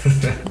than me.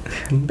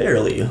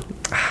 Barely,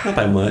 not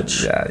by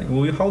much. Yeah.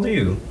 Well, how old are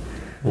you?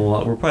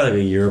 Well, we're probably like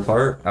a year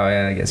apart. Oh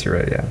yeah, I guess you're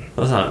right. Yeah.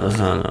 That's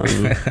not.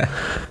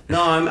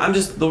 No, I'm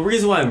just, the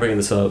reason why I'm bringing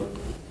this up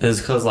is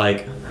because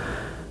like,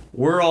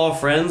 we're all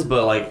friends,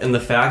 but like in the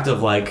fact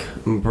of like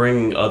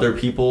bringing other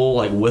people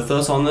like with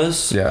us on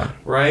this,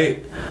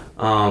 right?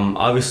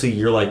 Obviously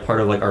you're like part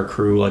of like our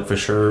crew, like for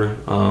sure.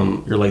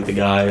 You're like the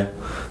guy,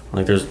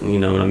 like there's, you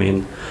know what I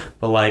mean?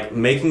 But like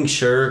making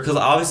sure, because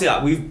obviously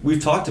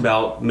we've talked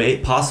about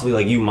possibly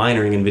like you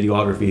minoring in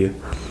videography.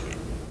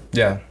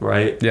 Yeah.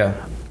 Right.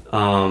 Yeah.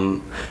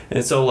 And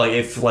so like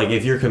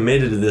if you're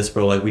committed to this,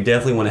 bro, like we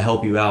definitely want to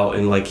help you out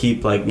and like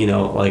keep like, you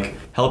know, like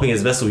helping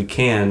as best as we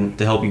can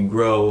to help you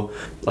grow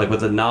like with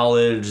the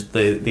knowledge,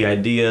 the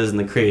ideas and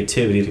the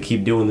creativity to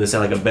keep doing this at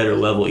like a better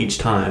level each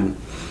time.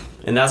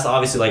 And that's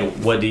obviously like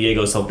what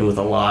Diego's helped me with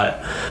a lot,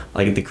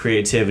 like the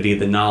creativity,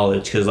 the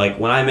knowledge, because like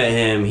when I met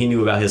him, he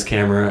knew about his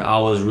camera. I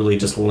was really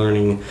just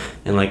learning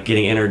and like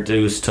getting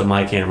introduced to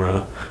my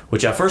camera,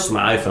 which at first was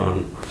my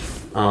iPhone.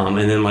 And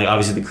then like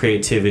obviously the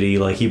creativity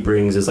like he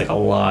brings is like a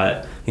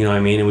lot, you know what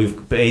I mean? And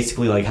we've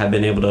basically like have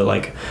been able to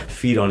like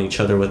feed on each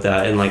other with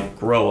that and like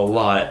grow a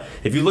lot.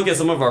 If you look at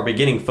some of our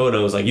beginning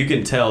photos, like you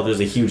can tell there's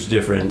a huge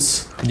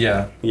difference.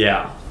 Yeah.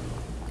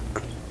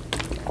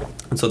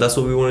 And so that's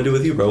what we want to do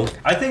with you, bro.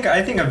 I think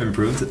I've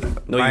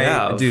improved. No, you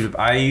have. Dude,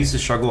 I used to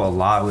struggle a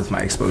lot with my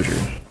exposure.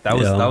 That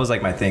was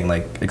like my thing.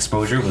 Like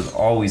exposure was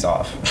always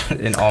off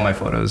in all my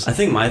photos. I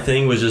think my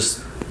thing was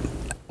just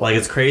like,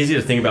 it's crazy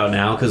to think about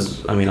now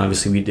because, I mean,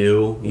 obviously we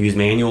do use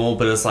manual,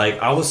 but it's like,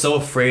 I was so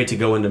afraid to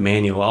go into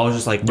manual. I was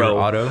just like, bro.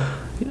 Auto?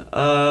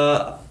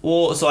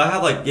 Well, so I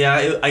have like,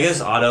 I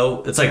guess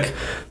auto. It's like,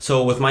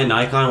 so with my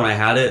Nikon, when I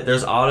had it,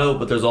 there's auto,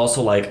 but there's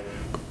also like,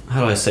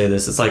 how do I say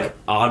this? It's like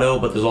auto,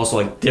 but there's also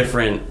like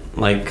different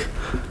like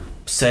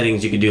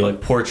settings you could do, like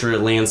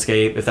portrait,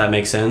 landscape, if that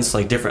makes sense,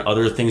 like different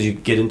other things you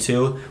could get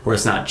into where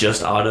it's not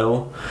just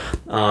auto.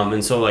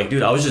 And so like,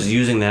 dude, I was just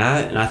using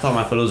that and I thought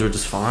my photos were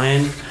just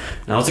fine,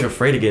 and I was like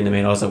afraid of getting into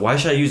manual. I was like, why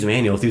should I use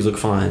manual if these look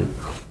fine?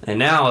 And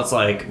now it's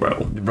like,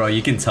 bro,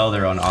 you can tell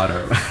they're on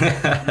auto.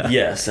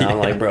 Yes, and I'm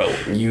like, bro,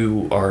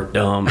 you are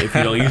dumb if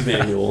you don't use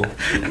manual.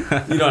 You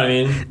know what I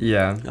mean?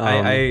 Yeah.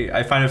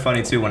 I find it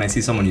funny too when I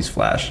see someone use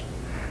flash.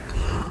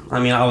 I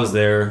mean, I was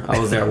there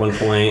at one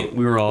point.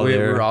 We were all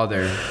there. We were all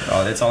there.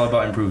 Oh, it's all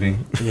about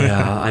improving.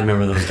 Yeah, I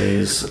remember those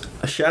days.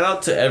 A shout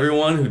out to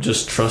everyone who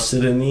just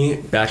trusted in me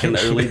back in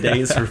the early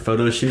days for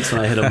photo shoots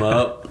when I hit them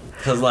up.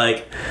 Because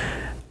like,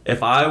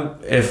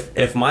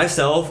 if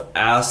myself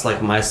asked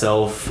like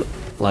myself,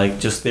 like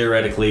just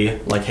theoretically,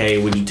 like, hey,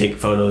 would you take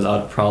photos?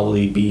 I'd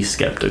probably be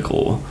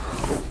skeptical.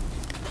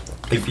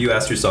 If you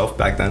asked yourself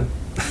back then,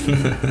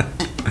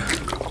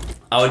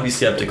 I would be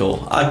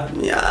skeptical.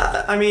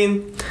 I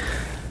mean.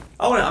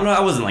 I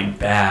wasn't like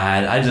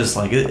bad. I just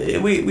like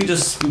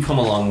we've come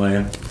a long way. You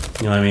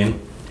know what I mean?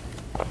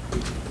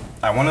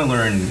 I want to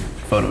learn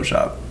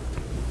Photoshop.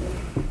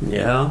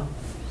 Yeah.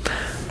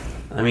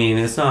 I mean,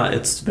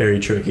 it's very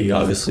tricky,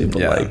 obviously,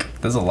 but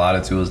like there's a lot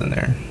of tools in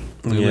there.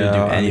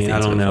 I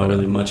don't know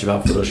really much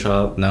about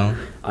Photoshop. No.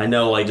 I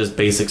know like just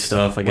basic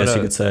stuff, I guess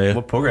you could say.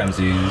 What programs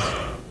do you use?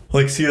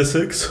 Like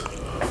CS6.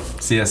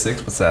 CS6?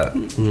 What's that?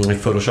 Like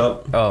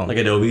Photoshop. Oh. Like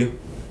Adobe.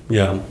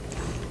 Yeah.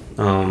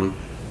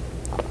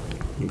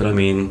 But I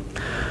mean,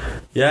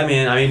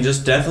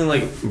 just definitely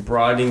like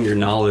broadening your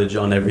knowledge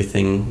on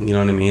everything. You know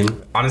what I mean?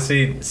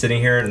 Honestly,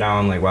 sitting here now,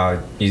 I'm like, wow,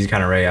 you're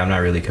kind of right. I'm not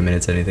really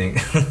committed to anything.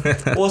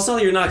 Well, it's not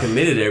that you're not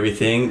committed to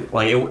everything.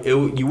 Like,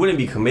 you wouldn't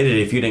be committed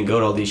if you didn't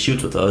go to all these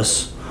shoots with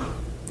us.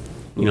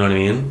 You know what I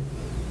mean?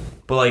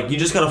 But like, you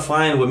just gotta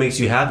find what makes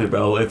you happy,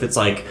 bro. If it's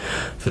like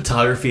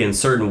photography in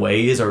certain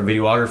ways or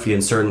videography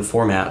in certain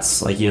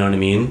formats, like, you know what I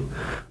mean?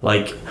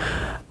 Like.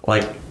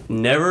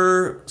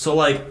 Never, so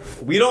like,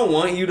 we don't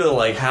want you to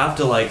like have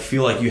to like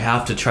feel like you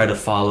have to try to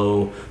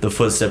follow the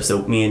footsteps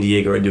that me and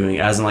Diego are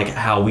doing, as in like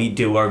how we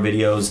do our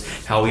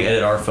videos, how we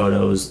edit our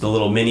photos, the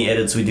little mini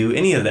edits we do,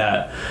 any of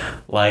that.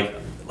 Like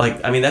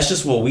I mean, that's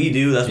just what we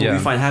do, that's what we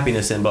find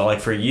happiness in. But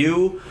like for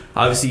you,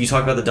 obviously you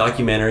talk about the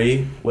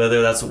documentary,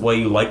 whether that's what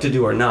you like to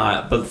do or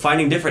not, but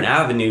finding different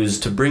avenues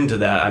to bring to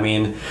that. I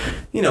mean,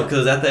 you know,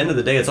 because at the end of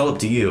the day, it's all up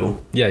to you.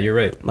 Yeah, you're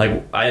right.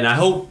 Like, and I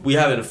hope we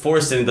haven't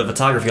forced any of the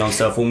photography on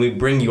stuff when we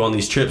bring you on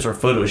these trips or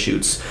photo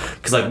shoots.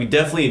 Because like, we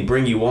definitely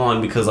bring you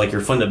on because like,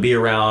 you're fun to be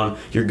around,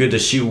 you're good to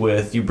shoot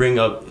with, you bring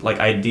up like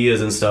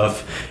ideas and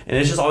stuff, and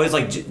it's just always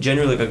like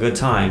generally like a good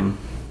time.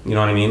 You know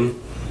what I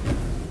mean?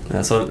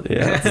 That's what,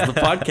 that's the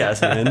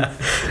podcast, man.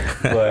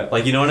 But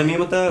like, you know what I mean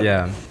with that?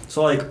 Yeah.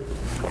 So like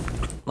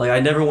I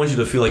never want you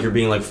to feel like you're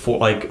being like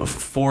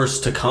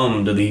forced to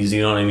come to these.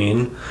 You know what I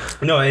mean?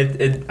 No, I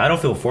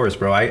don't feel forced,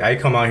 bro. I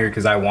come out here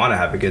because I want to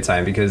have a good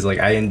time, because like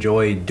I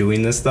enjoy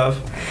doing this stuff.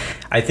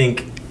 I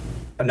think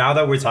now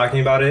that we're talking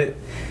about it,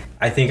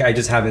 I think I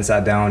just haven't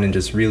sat down and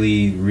just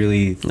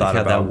really thought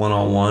about that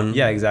one-on-one.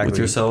 Yeah, exactly. With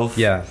yourself.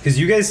 Yeah, because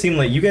you guys seem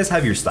like you guys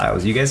have your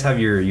styles. You guys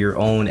have your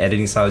own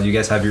editing styles. You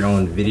guys have your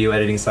own video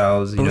editing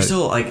styles. But we're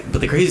still like.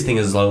 But the crazy thing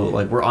is, though,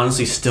 like we're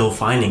honestly still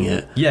finding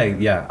it.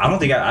 Yeah. I don't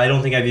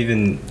think I've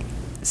even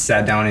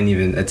sat down and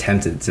even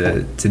attempted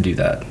to do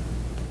that.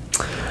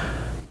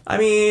 I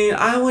mean,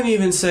 I wouldn't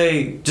even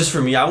say, just for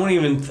me, I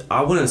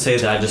wouldn't say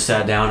that I just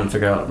sat down and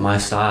figured out my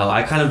style.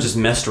 I kind of just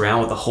messed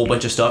around with a whole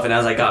bunch of stuff, and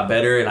as I got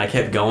better and I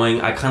kept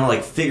going, I kind of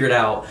like figured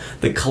out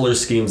the color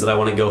schemes that I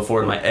want to go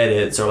for in my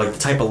edits, or like the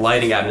type of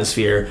lighting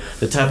atmosphere,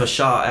 the type of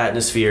shot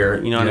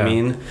atmosphere, you know what I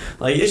mean?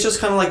 Like, it's just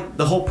kind of like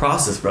the whole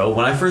process, bro.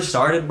 When I first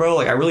started, bro,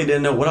 like I really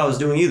didn't know what I was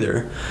doing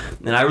either.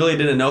 And I really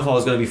didn't know if I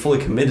was going to be fully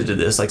committed to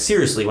this. Like,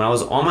 seriously, when I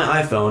was on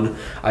my iPhone,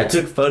 I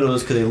took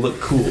photos because they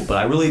looked cool, but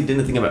I really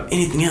didn't think about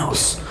anything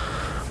else.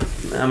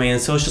 I mean,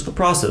 so it's just the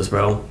process,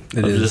 bro.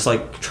 It is just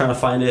like trying to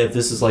find it if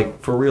this is like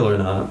for real or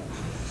not.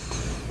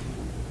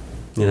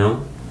 You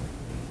know?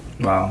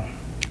 Wow.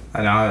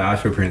 I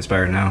feel pretty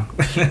inspired now.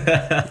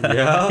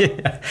 Yeah?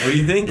 What are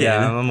you thinking?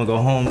 Yeah, I'm gonna go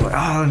home. Like,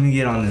 let me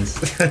get on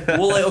this.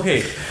 Well, like,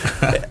 okay,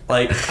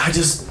 like I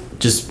just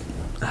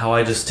how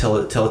I just tell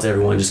it to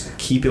everyone. Just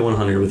keep it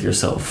 100 with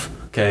yourself.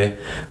 Okay,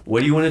 what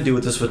do you want to do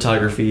with this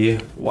photography?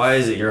 Why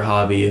is it your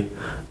hobby?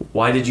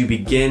 Why did you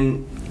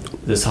begin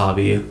this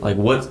hobby? Like,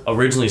 what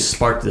originally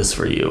sparked this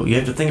for you? You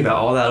have to think about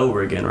all that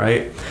over again,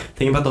 right?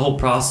 Think about the whole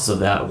process of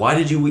that. Why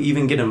did you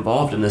even get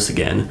involved in this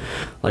again?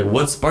 Like,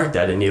 what sparked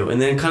that in you?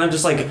 And then kind of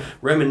just like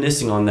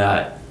reminiscing on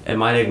that, it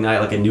might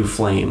ignite like a new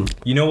flame.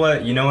 You know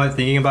what?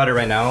 Thinking about it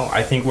right now,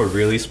 I think what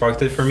really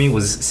sparked it for me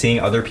was seeing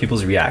other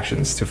people's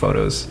reactions to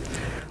photos.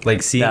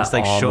 Like seeing that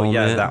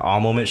that awe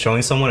moment,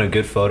 showing someone a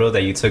good photo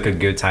that you took a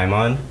good time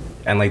on.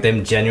 and like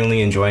them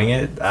genuinely enjoying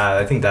it,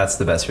 I think that's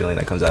the best feeling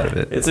that comes out of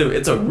it. It's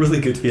a really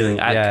good feeling.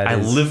 I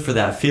live for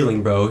that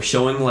feeling, bro.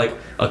 Showing like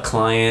a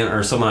client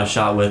or someone I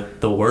shot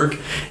with the work,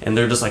 and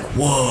they're just like,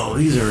 whoa,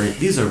 these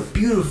are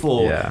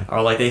beautiful. Yeah.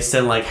 Or like they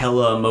send like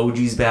hella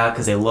emojis back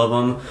because they love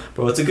them,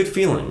 bro. It's a good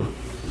feeling.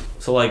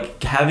 So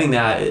like having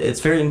that,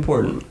 it's very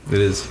important. It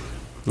is.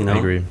 You know. I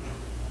agree.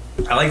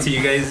 I like to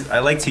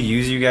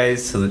use you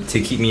guys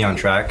to keep me on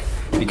track,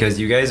 because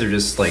you guys are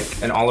just like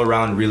an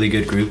all-around really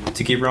good group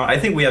to keep around. I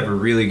think we have a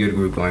really good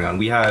group going on.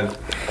 We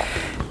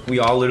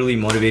all literally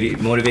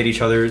motivate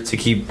each other to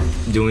keep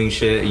doing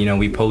shit. You know,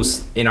 we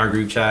post in our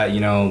group chat,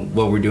 you know,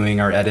 what we're doing,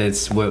 our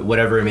edits,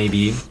 whatever it may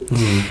be.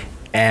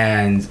 Mm-hmm.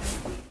 And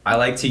I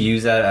like to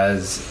use that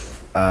as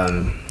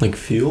like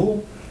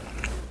fuel.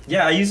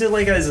 Yeah, I use it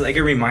like as like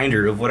a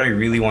reminder of what I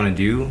really want to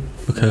do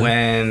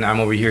when I'm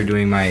over here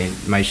doing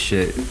my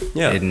shit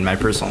in my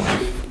personal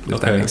life.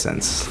 If that makes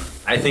sense.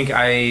 I think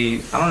I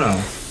don't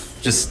know.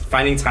 Just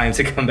finding time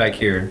to come back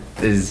here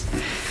is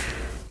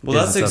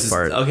that's the tough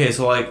part. Okay,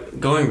 so like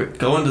going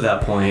to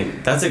that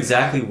point, that's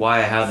exactly why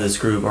I have this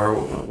group, or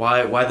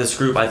why this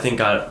group I think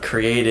got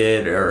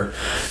created or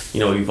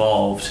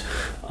evolved,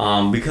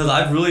 because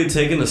I've really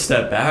taken a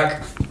step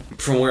back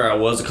from where I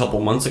was a couple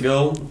months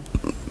ago.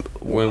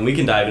 When we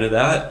can dive into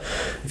that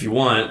if you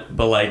want,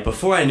 but like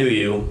before I knew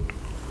you,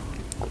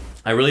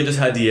 I really just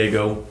had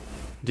Diego.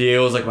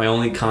 Diego was like my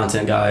only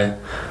content guy,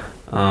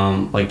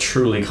 like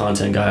truly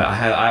content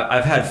guy.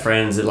 I've had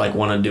friends that like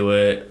want to do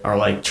it or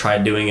like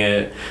tried doing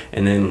it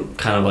and then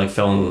kind of like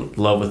fell in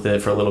love with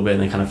it for a little bit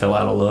and then kind of fell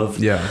out of love.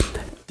 Yeah.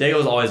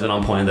 Diego's always been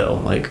on point though,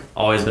 like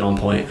always been on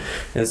point.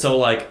 And so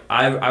like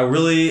I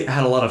really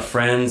had a lot of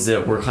friends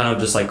that were kind of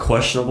just like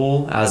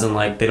questionable, as in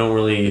like they don't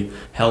really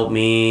help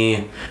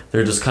me.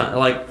 They're just kind of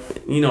like,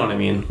 you know what I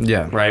mean?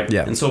 Yeah. Right?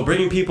 Yeah. And so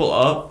bringing people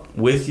up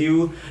with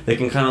you, they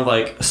can kind of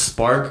like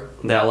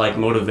spark that like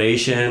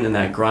motivation and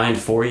that grind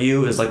for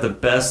you is like the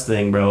best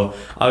thing, bro.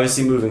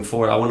 Obviously moving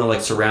forward, I want to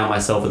like surround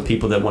myself with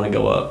people that want to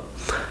go up.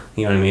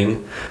 You know what I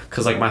mean?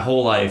 Because like my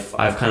whole life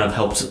I've kind of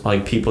helped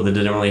like people that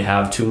didn't really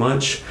have too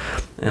much,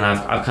 and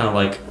I've kind of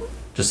like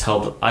just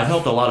I've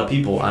helped a lot of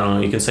people. I don't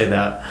know, you can say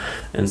that.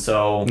 And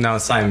so now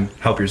it's time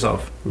help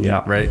yourself.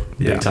 Yeah, right.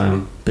 Big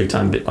time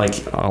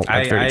like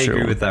I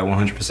agree with that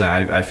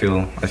 100%. I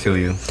feel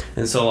you.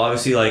 And so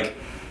obviously like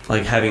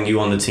having you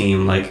on the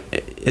team, like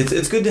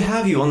it's good to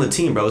have you on the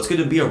team, bro. It's good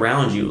to be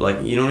around you,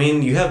 like, you know what I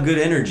mean? You have good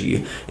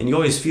energy and you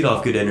always feed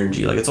off good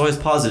energy, like it's always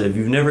positive.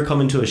 You've never come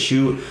into a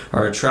shoot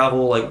or a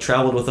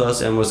traveled with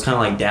us and was kind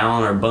of like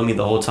down or bummy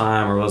the whole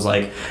time, or was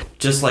like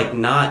just like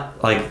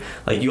not like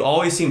you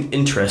always seemed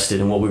interested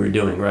in what we were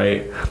doing,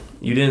 right?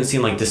 You didn't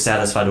seem like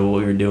dissatisfied with what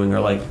we were doing, or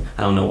like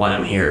I don't know why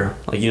I'm here,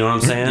 like, you know what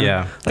I'm saying?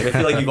 Yeah. Like I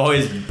feel like you've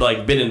always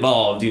like been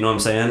involved, you know what I'm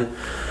saying?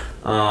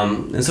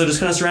 And so just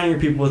kind of surrounding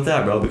your people with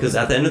that, bro, because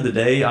at the end of the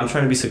day, I'm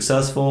trying to be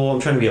successful. I'm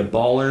trying to be a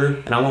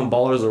baller, and I want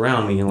ballers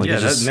around me. And like,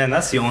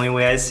 that's the only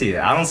way I see it.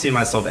 I don't see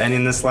myself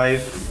ending this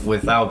life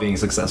without being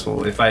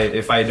successful. If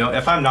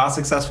I'm not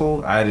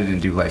successful, I didn't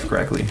do life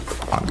correctly.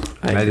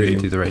 I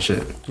didn't do the right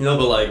shit.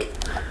 But like,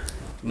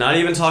 not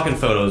even talking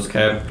photos,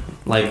 okay?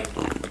 Like,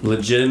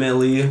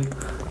 legitimately,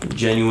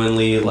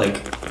 genuinely,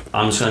 like,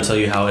 I'm just gonna tell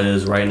you how it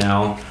is right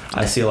now.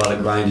 I see a lot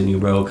of grind in you,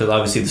 bro, because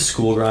obviously the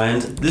school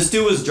grind. This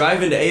dude was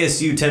driving to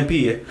ASU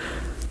Tempe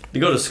to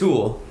go to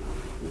school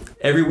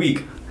every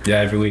week. Yeah,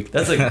 every week.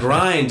 That's a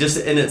grind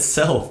just in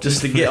itself,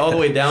 just to get all the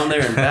way down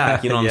there and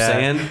back, you know what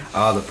I'm saying?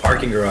 Oh, the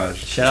parking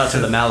garage. Shout out to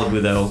the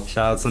Malibu, though.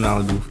 Shout out to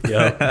Malibu.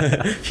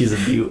 Yeah, she's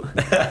a beaut.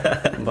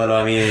 But,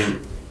 I mean,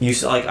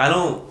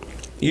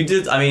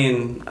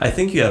 I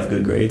think you have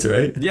good grades,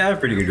 right? Yeah, I have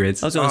pretty good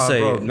grades. I was gonna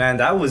say, bro, man,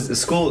 that was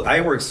school. I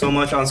worked so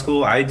much on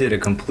school. I did a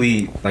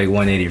complete like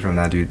 180 from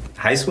that, dude.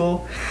 High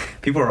school,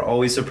 people are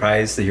always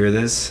surprised to hear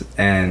this,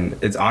 and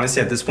it's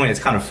honestly at this point, it's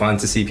kind of fun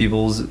to see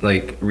people's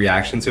like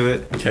reaction to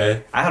it.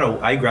 Okay.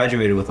 I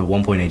graduated with a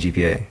 1.8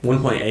 GPA.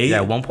 1.8?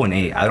 Yeah,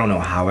 1.8. I don't know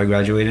how I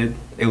graduated.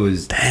 It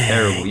was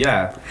terrible.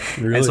 Yeah.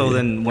 Really? And so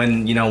then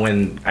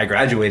when I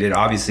graduated,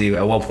 obviously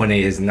a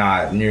 1.8 is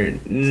not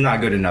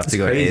good enough to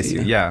go crazy.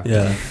 to ASU. Yeah.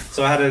 Yeah.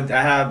 So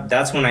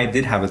that's when I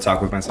did have a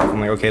talk with myself. I'm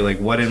like, okay, like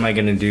what am I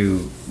gonna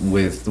do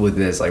with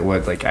this?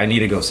 Like I need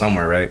to go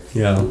somewhere, right?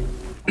 Yeah.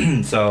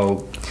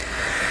 So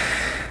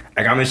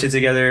I got my shit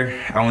together.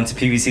 I went to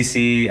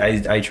PVCC.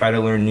 I try to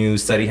learn new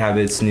study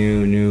habits,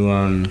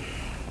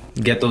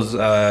 get those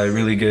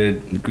really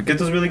good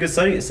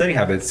study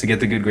habits to get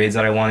the good grades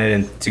that I wanted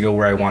and to go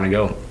where I want to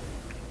go.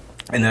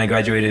 And then I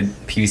graduated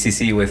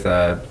PVCC with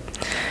a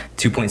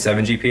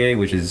 2.7 GPA,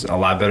 which is a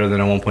lot better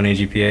than a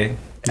 1.8 GPA.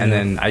 And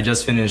then I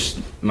just finished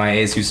my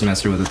ASU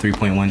semester with a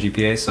 3.1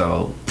 GPA,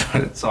 so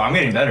I'm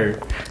getting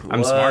better.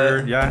 I'm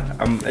smarter. Yeah.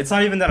 It's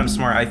not even that I'm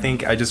smart. I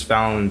think I just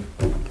found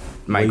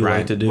my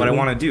grind, what I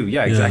want to do.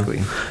 Yeah,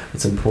 exactly.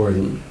 It's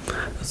important.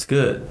 That's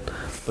good.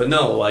 But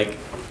no, like,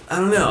 I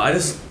don't know.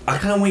 I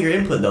kind of want your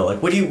input though.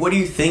 Like, what do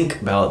you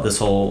think about this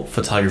whole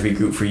photography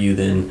group for you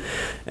then?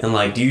 And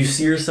like, do you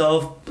see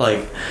yourself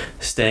like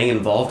staying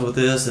involved with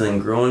this and then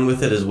growing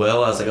with it as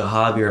well as like a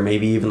hobby or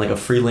maybe even like a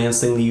freelance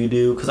thing that you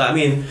do? Because I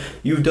mean,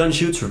 you've done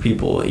shoots for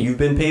people. You've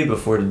been paid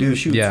before to do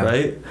shoots,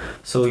 right?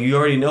 So you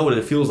already know what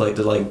it feels like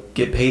to like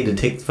get paid to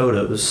take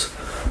photos.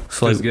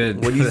 So like,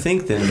 good. What do you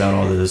think then about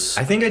all this?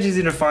 I think I just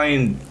need to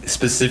find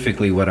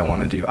specifically what I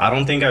want to do. I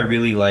don't think I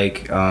really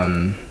like,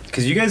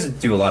 because you guys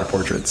do a lot of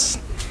portraits.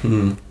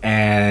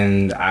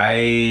 And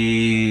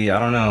I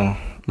don't know.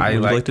 I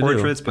like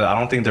portraits, but I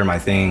don't think they're my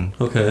thing.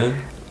 Okay.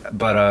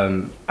 But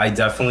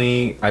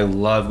I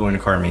love going to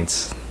car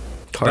meets.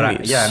 And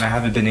I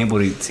haven't been able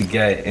to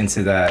get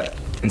into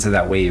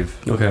that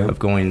wave of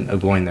going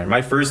there.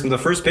 The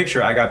first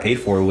picture I got paid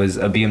for was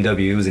a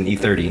BMW. It was an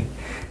E30.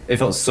 It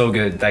felt so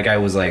good. That guy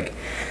was like,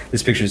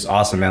 "This picture is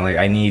awesome, man. Like,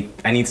 I need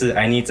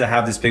to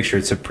have this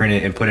picture to print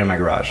it and put it in my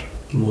garage."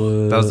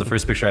 What? That was the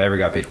first picture I ever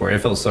got paid for. It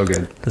felt so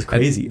good. That's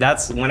crazy.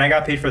 That's when I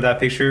got paid for that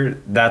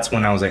picture. That's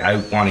when I was like, I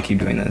want to keep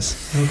doing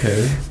this.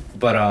 Okay.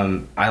 But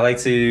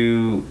I've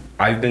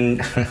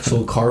been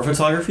so car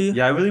photography.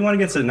 Yeah, I really want to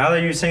get into. Now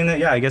that you're saying that,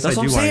 yeah, I guess that's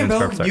I do what I'm saying, want to get into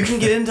car bro. photography. You can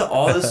get into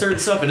all this certain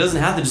stuff. It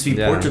doesn't have to just be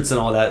portraits and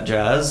all that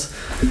jazz.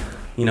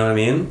 You know what I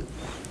mean?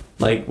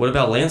 Like, what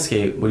about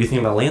landscape? What do you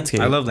think about landscape?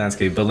 I love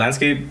landscape, but I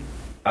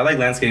like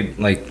landscape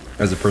like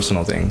as a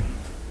personal thing.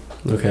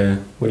 Okay.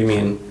 What do you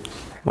mean?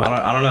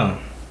 I don't know.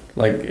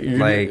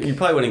 You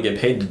probably wouldn't get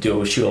paid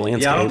to shoot a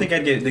landscape. Yeah, I don't think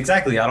I'd get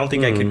exactly. I don't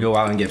think I could go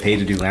out and get paid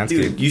to do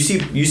landscape. Dude, you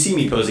see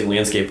me posting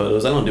landscape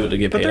photos. I don't do it to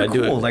get paid. But they're I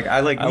do cool.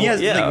 it. Me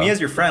as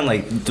your friend.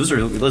 Like those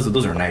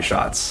are nice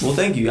shots. Well,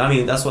 thank you. I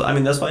mean that's why I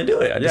do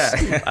it.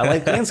 I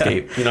like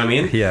landscape. You know what I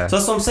mean? Yeah. So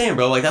that's what I'm saying,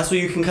 bro. Like that's where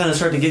you can kind of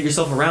start to get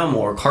yourself around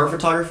more. Car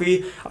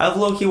photography. I've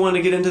low-key wanted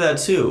to get into that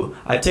too.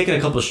 I've taken a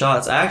couple of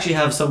shots. I actually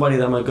have somebody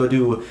that I'm gonna go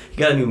do. He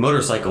got a new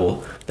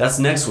motorcycle. That's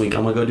next week.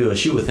 I'm gonna go do a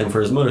shoot with him for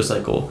his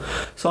motorcycle.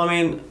 So I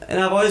mean, and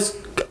I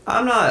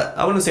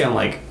wouldn't say I'm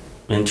like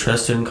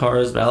interested in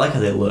cars, but I like how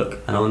they look.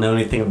 I don't know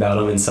anything about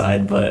them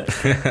inside, but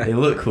they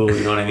look cool.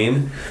 You know what I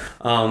mean?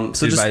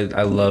 So dude,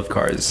 I love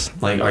cars.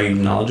 Like, are you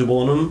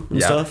knowledgeable in them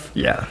and stuff?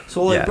 Yeah.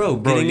 So like,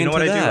 bro, you know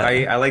what that.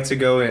 I do? I like to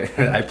go.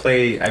 I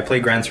play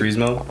Gran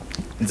Turismo.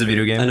 It's a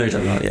video game. I know what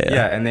you're talking about.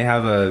 Yeah, and they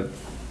have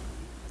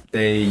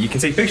you can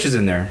take pictures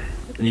in there.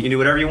 And you can do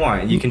whatever you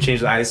want. You can change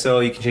the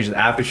ISO, you can change the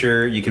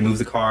aperture, you can move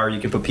the car, you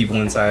can put people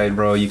inside,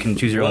 bro. You can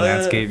choose your own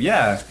landscape.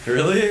 Yeah.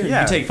 Really?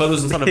 Yeah. You take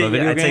photos inside of a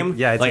video game?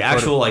 I take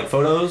actual like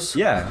photos?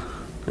 Yeah.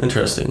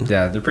 Interesting.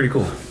 Yeah, they're pretty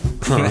cool.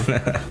 Huh.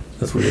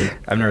 That's weird.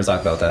 I've never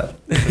talked about that.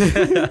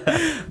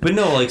 But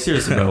no, like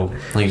seriously, bro.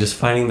 Like just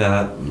finding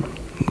that,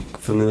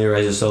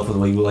 familiarize yourself with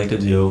what you would like to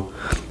do.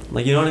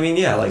 Like, you know what I mean?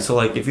 Yeah, like, so,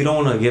 like, if you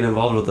don't want to get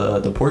involved with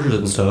the portraits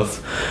and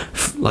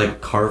stuff, like,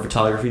 car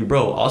photography,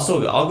 bro,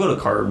 also, I'll go to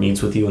car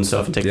meets with you and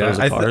stuff and take photos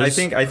of cars.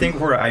 I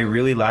think where I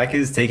really lack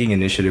is taking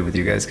initiative with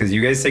you guys, because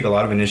you guys take a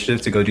lot of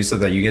initiative to go do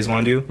stuff that you guys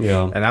want to do.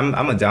 Yeah. And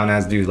I'm a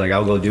down-ass dude. Like,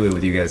 I'll go do it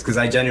with you guys, because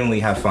I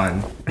genuinely have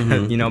fun.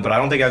 You know, but I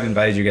don't think I've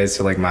invited you guys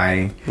to, like,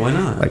 my... Why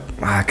not? Like,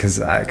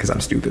 because I'm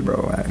stupid,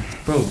 bro.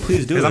 Bro,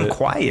 please do it. Because I'm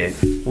quiet.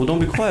 Well,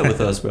 don't be quiet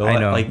with us, bro. I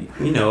know. Like,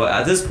 you know,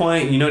 at this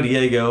point, you know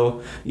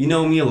Diego, you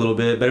know me a little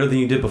bit better than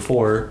you did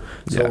before.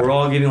 So we're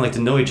all getting like to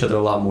know each other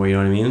a lot more, you know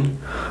what I mean?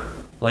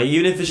 Like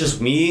even if it's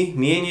just me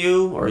and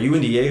you, or you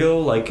and Diego,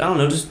 like I don't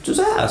know, just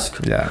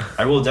ask. Yeah,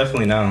 I will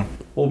definitely know.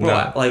 Well,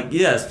 bro, like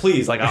yes,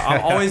 please. Like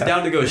I'm always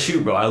down to go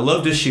shoot, bro. I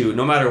love to shoot,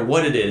 no matter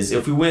what it is.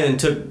 If we went and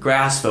took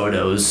grass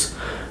photos,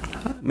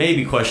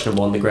 maybe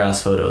questionable in the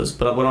grass photos,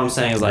 but what I'm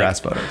saying is like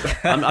grass photos.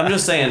 I'm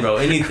just saying, bro.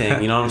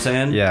 Anything, you know what I'm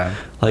saying? Yeah.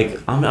 Like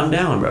I'm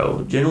down,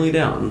 bro. Generally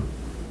down.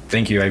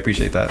 Thank you, I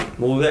appreciate that.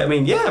 Well, I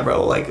mean, yeah,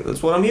 bro. Like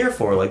that's what I'm here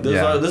for. Like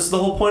this is the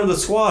whole point of the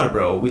squad,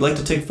 bro. We like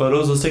to take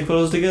photos. Let's take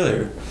photos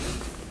together.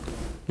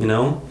 You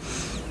know,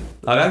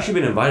 I've actually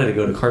been invited to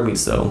go to car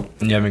meets though.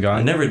 You haven't gone?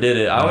 I never did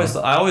it. I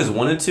always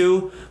wanted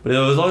to, but it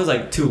was always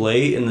like too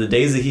late. And the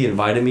days that he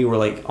invited me were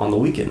like on the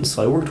weekends,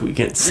 so I worked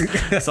weekends,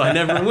 so I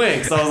never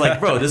went. So I was like,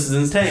 bro, this is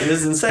insane. This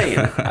is insane.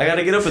 I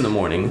gotta get up in the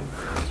morning.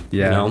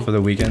 Yeah, you know? For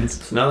the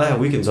weekends. So now that I have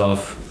weekends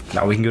off.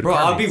 Now we can go to car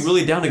meets. I'd be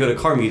really down to go to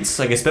car meets,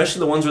 like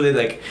especially the ones where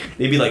they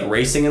be like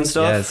racing and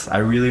stuff. Yes, I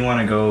really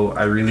want to go.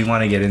 I really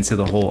want to get into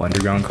the whole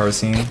underground car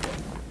scene.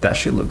 That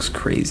shit looks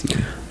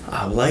crazy.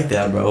 I like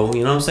that, bro.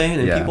 You know what I'm saying?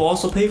 And people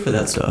also pay for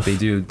that stuff. They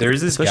do. There's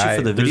this guy.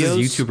 For the videos. There's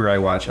this YouTuber I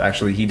watch.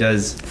 Actually, he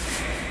does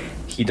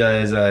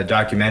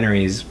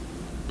documentaries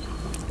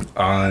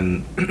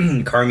on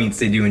car meets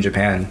they do in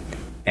Japan,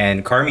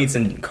 and cars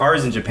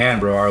in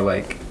Japan, bro, are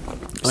like.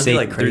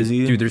 Like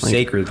crazy, dude. They're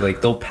sacred.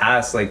 Like they'll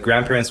pass. Like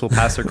grandparents will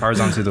pass their cars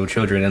on to their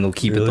children, and they'll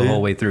keep it the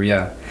whole way through.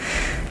 Yeah,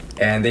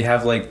 and they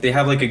have like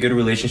a good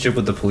relationship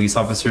with the police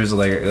officers.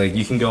 Like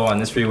you can go on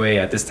this freeway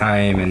at this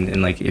time,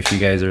 and like if you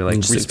guys are like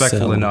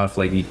respectful enough,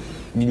 like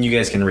you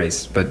guys can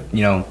race, but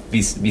you know,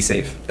 be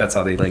safe. That's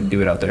how they like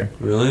do it out there.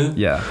 Really?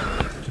 Yeah.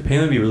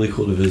 Japan would be really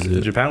cool to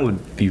visit. Japan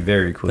would be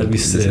very cool. That'd be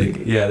to visit.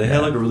 sick. Yeah, they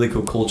have like a really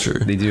cool culture.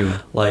 They do.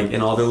 Like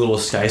in all their little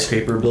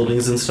skyscraper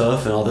buildings and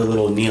stuff, and all their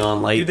little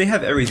neon light. Dude, they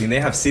have everything. They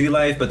have city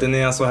life, but then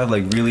they also have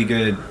like really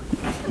good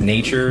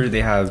nature.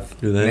 They have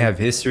they have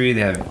history.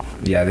 They have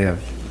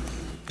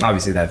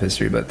obviously they have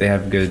history, but they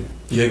have good.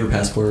 You have your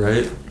passport,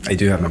 right? I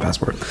do have my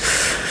passport.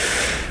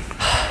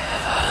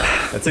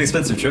 That's an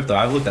expensive trip though.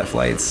 I've looked at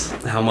flights.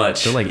 How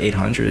much? They're like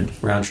 800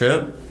 round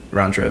trip.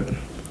 Round trip.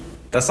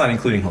 That's not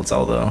including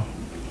hotel though.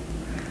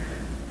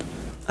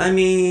 I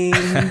mean,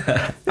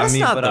 that's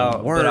not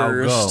the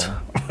worst.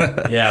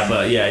 Yeah,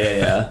 but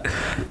yeah.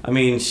 I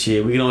mean,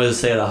 shit, we can always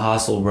stay at a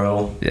hostel,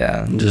 bro.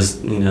 Yeah.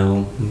 Just,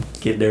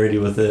 get dirty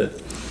with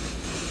it.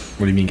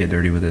 What do you mean get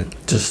dirty with it?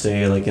 Just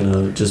stay like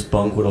just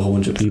bunk with a whole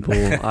bunch of people.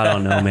 I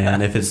don't know,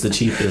 man. If it's the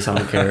cheapest, I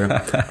don't care.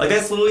 Like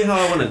that's literally how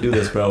I want to do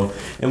this, bro.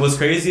 And what's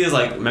crazy is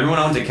like, remember when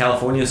I went to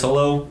California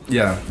solo?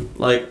 Yeah.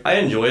 Like I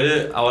enjoyed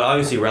it. I would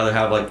obviously rather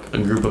have like a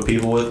group of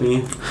people with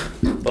me,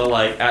 but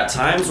like at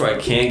times where I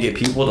can't get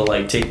people to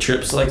like take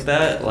trips like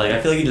that, like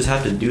I feel like you just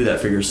have to do that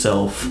for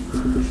yourself.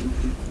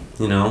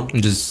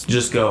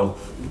 Just go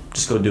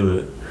do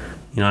it.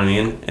 You know what I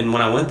mean? And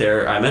when I went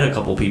there, I met a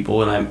couple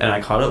people, and I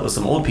caught up with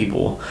some old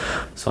people.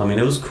 So I mean,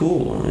 it was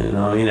cool. You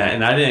know what I mean?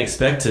 And I didn't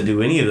expect to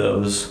do any of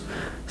those.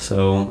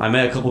 So I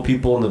met a couple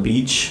people on the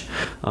beach.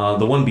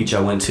 The one beach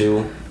I went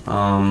to,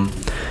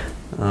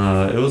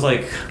 it was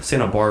like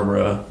Santa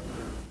Barbara.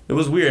 It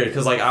was weird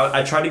because like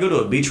I tried to go to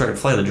a beach where I could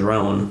fly the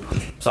drone.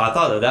 So I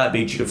thought that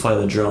beach you could fly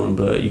the drone,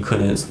 but you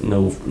couldn't.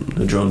 No,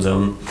 the drone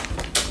zone.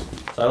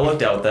 So I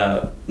lucked out with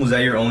that. Was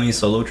that your only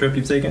solo trip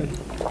you've taken?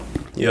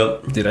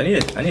 Yep. Dude, I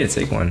need to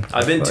take one.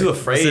 I've been too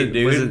afraid,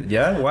 dude.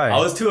 Yeah? Why? I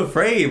was too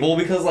afraid. Well,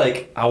 because,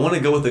 like, I want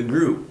to go with a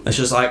group. It's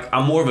just, like,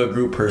 I'm more of a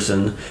group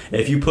person.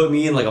 If you put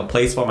me in, like, a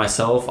place by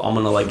myself, I'm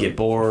going to, like, get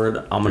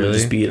bored. I'm going to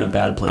just be in a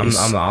bad place.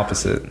 I'm the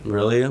opposite.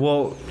 Really?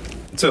 Well,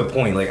 to a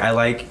point. Like, I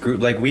like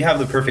group. Like, we have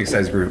the perfect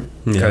size group.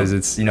 Because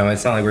it's,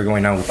 it's not like we're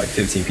going out with, like,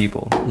 15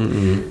 people.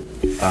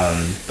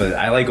 Mm-mm. But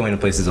I like going to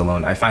places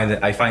alone. I find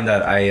that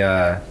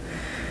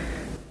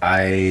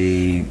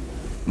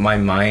my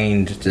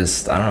mind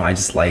just, I don't know, I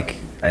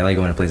like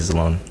going to places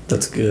alone.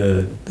 That's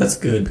good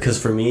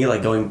because for me,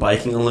 like, going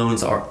biking alone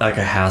is like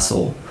a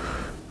hassle.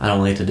 I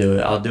don't like to do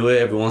it. I'll do it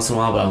every once in a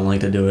while, but I don't like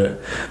to do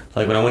it.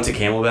 Like when I went to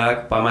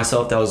Camelback by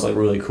myself, that was like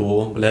really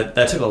cool, but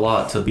that took a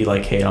lot to be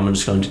like, hey, I'm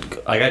just going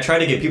to, like, I tried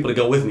to get people to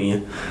go with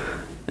me.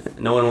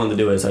 No one wanted to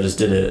do it, so I just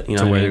did it.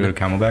 So where you go to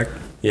Camelback?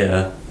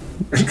 Yeah.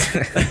 I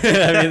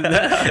mean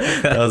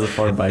that was a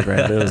fun bike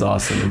ride, but it was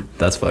awesome.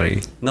 That's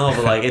funny. No,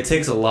 but like it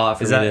takes a lot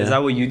for is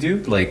that what you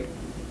do, like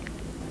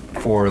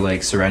for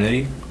like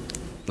serenity,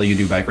 like you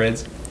do bike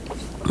rides?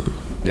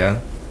 Yeah,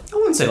 I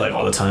wouldn't say like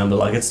all the time, but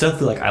like it's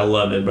definitely like I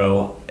love it,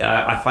 bro.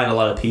 I find a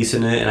lot of peace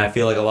in it, and I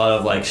feel like a lot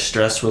of like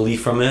stress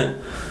relief from it.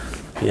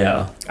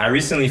 Yeah, I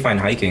recently find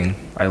hiking.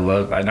 I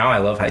love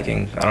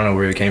hiking. I don't know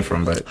where it came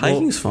from, but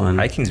hiking's fun.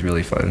 Hiking's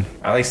really fun.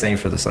 I like staying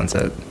for the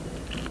sunset.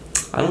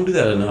 I don't do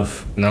that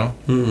enough. No?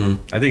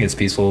 Mm-hmm. I think it's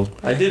peaceful.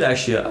 I did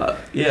actually, I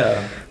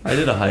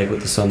did a hike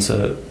with the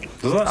sunset.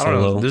 I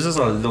don't know. There's just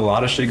a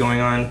lot of shit going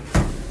on.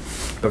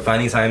 But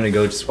finding time to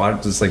go just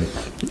like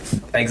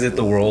exit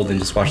the world and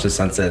just watch the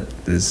sunset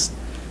is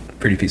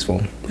pretty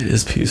peaceful. It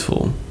is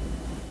peaceful.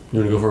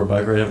 You want to go for a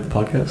bike ride after the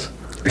podcast?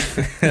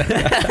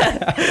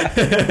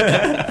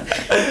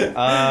 No,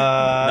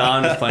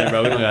 I'm just playing,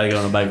 bro. We don't gotta go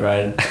on a bike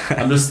ride.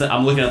 I'm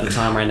looking at the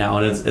time right now,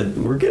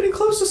 and we're getting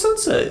close to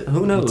sunset.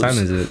 Who knows? What time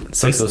is it?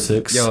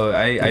 6:06. Yo,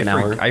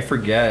 I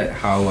forget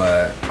how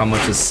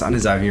much the sun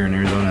is out here in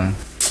Arizona.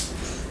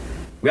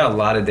 We got a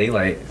lot of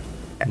daylight.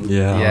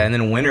 Yeah. Yeah, and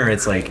then winter,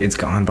 it's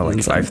gone by like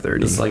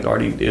 5:30. It's like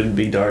already it'd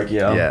be dark.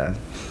 Yeah. Yeah.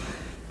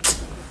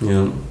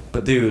 Yeah,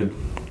 but dude,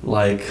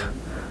 like,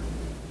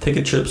 take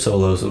a trip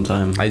solo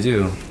sometime. I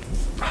do.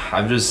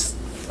 I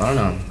don't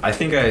know. I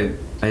think I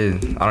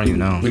don't even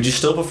know. Would you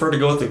still prefer to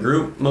go with the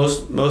group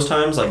most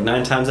times, like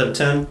 9 times out of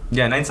 10?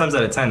 Yeah, 9 times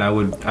out of 10, I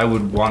would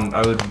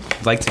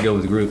like to go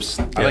with groups.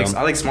 Yeah.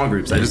 I like small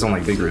groups. I just don't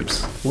like big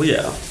groups. Well,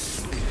 yeah.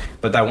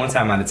 But that 1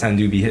 time out of 10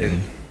 do be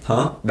hitting.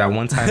 Huh? That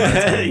 1 time out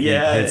of 10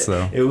 hits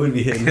though. It would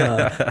be hitting.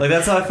 Like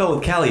that's how I felt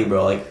with Cali,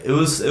 bro. Like it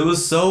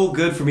was so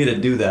good for me to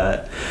do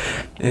that,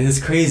 and it's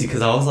crazy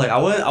because I was like I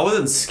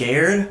wasn't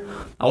scared.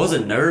 I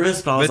wasn't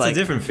nervous, but I was it's like... It's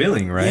a different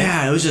feeling, right?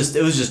 Yeah, it was just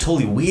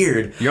totally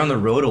weird. You're on the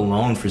road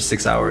alone for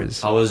 6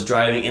 hours. I was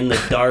driving in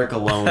the dark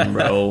alone,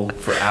 bro,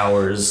 for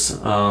hours.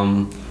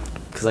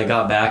 Because I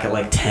got back at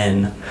like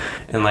 10,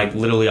 and like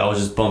literally I was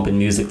just bumping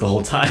music the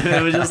whole time.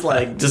 It was just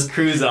like, just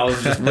cruising. I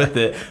was just with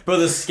it. Bro,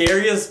 the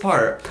scariest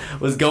part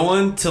was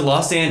going to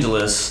Los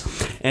Angeles,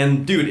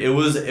 and dude, it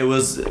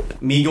was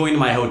me going to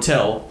my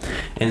hotel,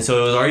 and so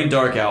it was already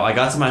dark out. I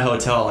got to my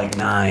hotel at like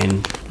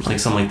 9, like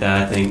something like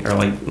that, I think, or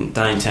like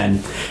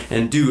 9:10,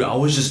 and dude, I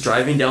was just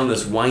driving down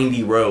this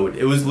windy road.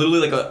 It was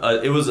literally like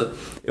it was a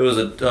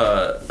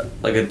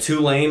like a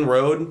 2-lane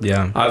road.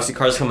 Yeah. Obviously,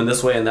 cars coming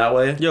this way and that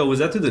way. Yo, was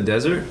that through the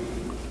desert?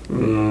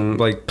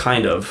 Like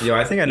kind of. Yo,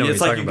 I think I know. It's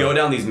what like you're you talking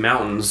go down these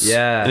mountains.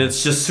 Yeah. And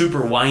it's just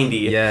super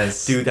windy.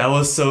 Yes. Dude, that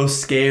was so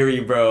scary,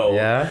 bro.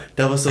 Yeah.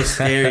 That was so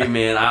scary,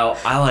 man.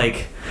 I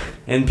like,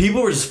 and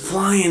people were just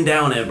flying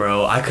down it,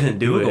 bro. I couldn't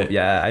do it.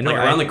 Yeah, I know. Like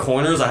around the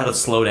corners, I had to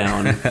slow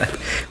down.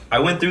 I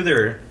went through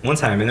there one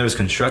time and there was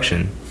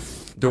construction.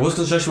 There was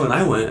construction when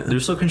I went.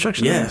 There's still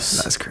construction.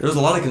 Yes. That's crazy. There's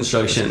a lot of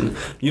construction.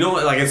 You know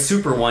what? Like, it's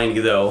super windy,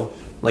 though.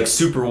 Like,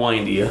 super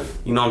windy. You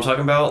know what I'm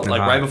talking about?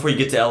 Like, right before you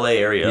get to LA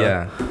area.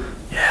 Yeah.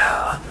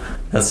 Yeah.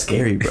 That's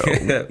scary, bro.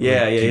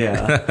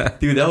 Yeah.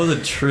 Dude, that was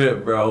a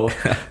trip, bro.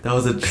 That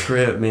was a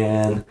trip,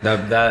 man.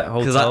 That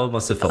hotel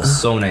must have felt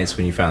so nice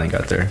when you finally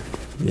got there.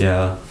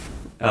 Yeah.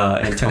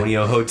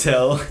 Antonio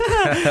Hotel.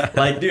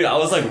 Like, dude, I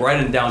was like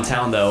right in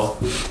downtown though.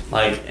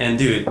 Like, and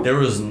dude, there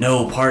was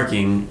no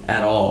parking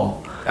at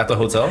all. At the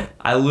hotel?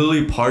 I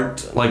literally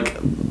parked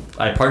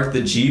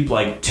the Jeep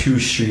like 2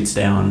 streets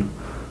down.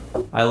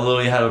 I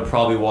literally had to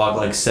probably walk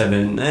like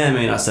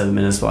maybe not 7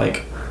 minutes, but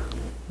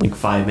like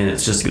 5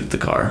 minutes just to get to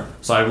the car.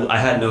 So I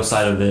had no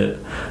sight of it.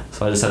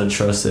 So I just had to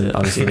trust it.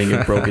 Obviously, it didn't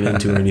get broken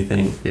into or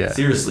anything. Yeah.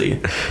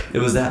 Seriously. It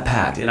was that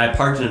packed. And I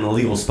parked in an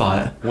illegal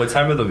spot. What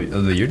time of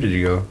the year did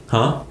you go?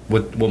 Huh?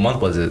 What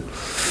month was it?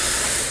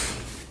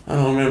 I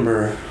don't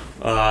remember.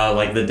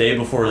 Like the day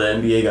before the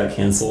NBA got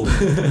canceled.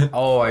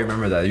 Oh, I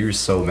remember that. You were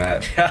so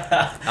mad.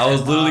 I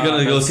was literally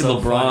gonna go see so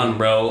LeBron, funny.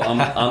 bro.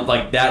 I'm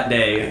like that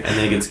day, and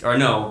then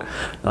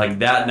like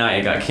that night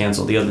it got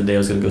canceled. The other day I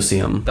was gonna go see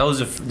him.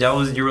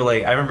 You were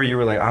like, I remember you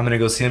were like, I'm gonna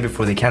go see him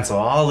before they cancel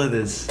all of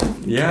this.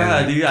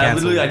 Yeah, dude.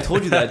 I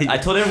told you that. I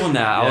told everyone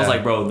that. I was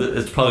like, bro,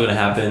 it's probably gonna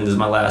happen. This is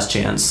my last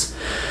chance.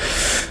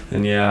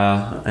 And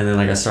yeah, and then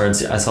like I saw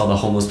the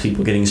homeless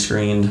people getting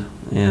screened,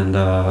 and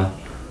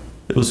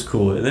it was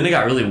cool. And then it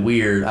got really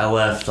weird. I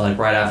left like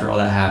right after all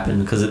that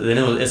happened because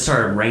it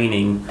started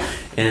raining,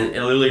 and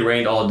it literally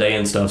rained all day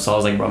and stuff. So I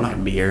was like, bro, I'm not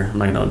gonna be here. I'm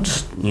not gonna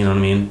just, you know what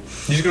I mean?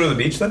 Did you just go to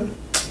the beach then?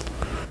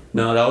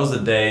 No, that was the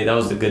day. That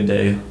was the good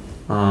day.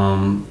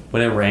 When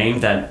it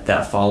rained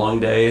that following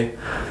day,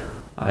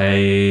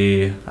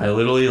 I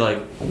literally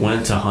like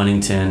went to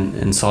Huntington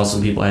and saw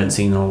some people I hadn't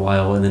seen in a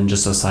while, and then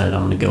just decided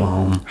I'm gonna go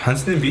home.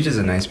 Huntington Beach is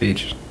a nice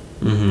beach.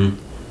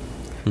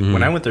 Mm-hmm.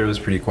 When I went there, it was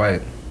pretty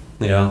quiet.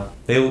 Yeah,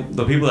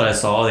 the people that I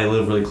saw, they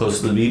live really close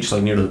to the beach,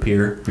 like near to the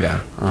pier.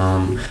 Yeah.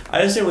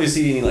 I just didn't really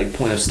see any like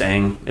point of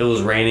staying. It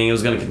was raining. It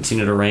was gonna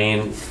continue to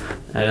rain.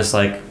 I was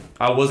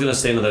gonna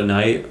stay another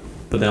night,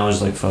 but then I was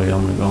just like, fuck it,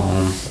 I'm gonna go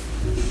home.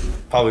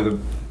 Probably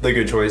the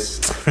good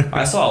choice.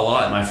 I saw a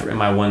lot in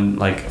my one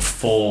like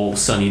full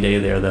sunny day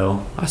there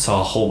though. I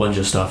saw a whole bunch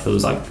of stuff.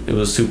 It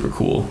was super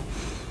cool.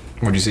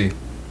 What'd you see?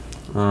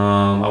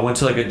 I went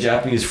to like a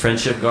Japanese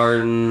friendship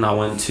garden. I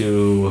went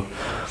to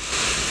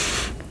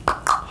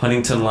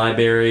Huntington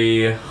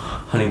Library,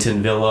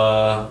 Huntington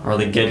Villa, or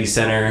the Getty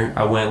Center.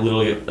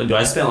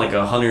 I spent like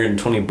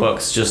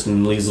 $120 just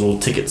in these little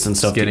tickets and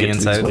stuff to get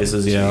inside to these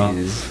places. Yeah.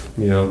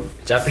 Yeah.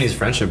 Japanese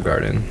friendship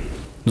garden.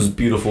 It was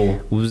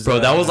beautiful. Bro,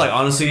 that was like,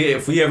 honestly,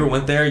 if we ever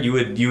went there, you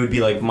would be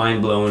like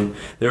mind blown.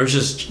 There was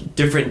just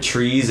different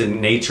trees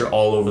and nature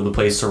all over the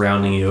place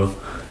surrounding you.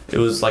 It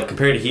was like,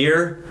 compared to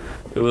here,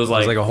 it was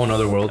like a whole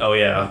nother world. Oh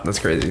yeah. That's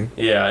crazy.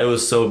 Yeah, it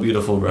was so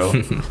beautiful, bro.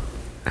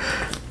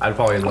 I'd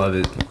probably love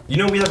it. You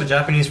know we have a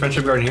Japanese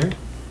friendship garden here?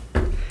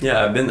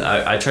 Yeah,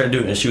 I tried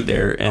doing a shoot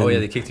there, and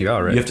they kicked you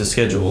out, right? You have to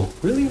schedule.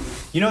 Really?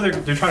 You know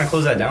they're trying to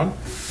close that down?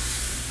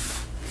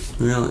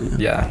 Really?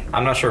 Yeah.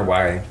 I'm not sure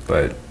why,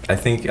 but I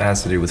think it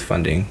has to do with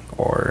funding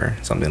or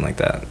something like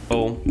that.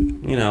 Oh,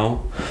 you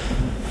know,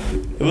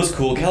 it was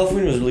cool.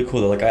 California was really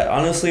cool though. Like, I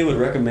honestly would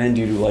recommend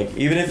you to, like,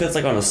 even if it's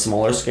like on a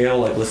smaller scale,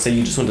 like let's say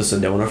you just went to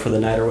Sedona for the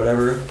night or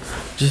whatever,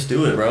 just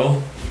do it,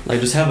 bro. Like,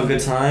 just have a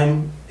good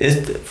time.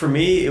 For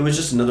me, it was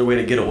just another way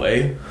to get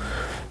away.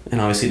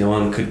 And obviously no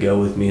one could go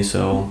with me,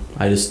 so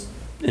I just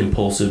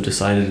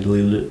decided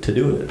to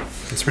do it.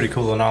 It's pretty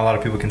cool though. Not a lot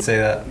of people can say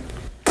that.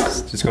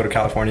 Just go to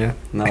California.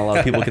 Not a lot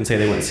of people can say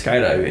they went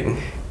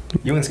skydiving.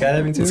 You went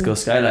skydiving too? Let's go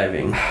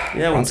skydiving.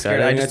 Yeah, I went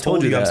skydiving. I just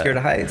told you that. I'm that. scared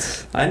of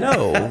heights. I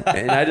know.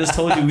 And I just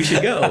told you we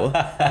should go.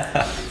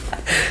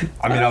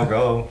 I mean, I'll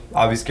go.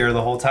 I'll be scared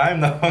the whole time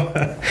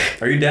though.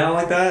 Are you down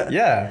like that?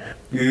 Yeah.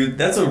 Dude,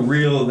 that's a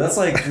real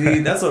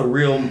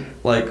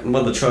like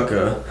mother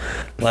trucker,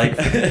 like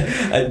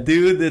a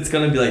dude that's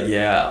gonna be like,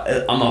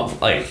 yeah,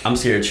 I'm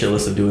scared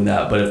shitless of doing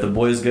that, but if the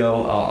boys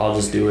go, I'll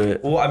just do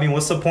it. Well, I mean,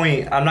 what's the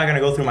point? I'm not gonna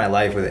go through my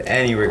life with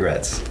any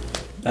regrets.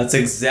 That's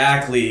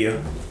exactly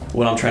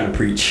what I'm trying to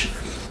preach.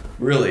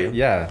 Really?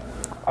 Yeah.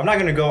 I'm not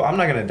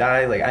gonna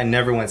die. Like, I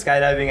never went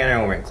skydiving, I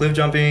never went cliff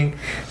jumping,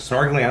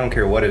 snorkeling, I don't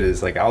care what it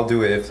is. Like, I'll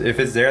do it.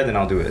 If it's there, then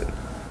I'll do it.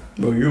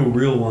 Bro, you're a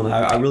real one.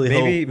 I really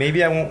hope.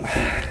 Maybe I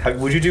won't.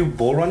 Would you do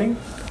bull running?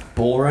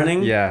 Bull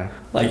running? Yeah.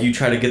 Like, you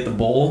try to get the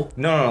bull?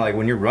 No, like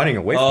when you're running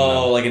away from them.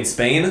 Oh, like in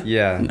Spain?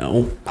 Yeah.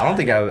 No. I don't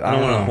think I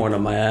don't want to horn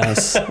up my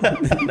ass.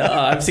 No,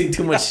 I've seen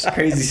too much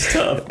crazy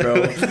stuff,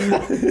 bro.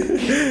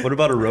 What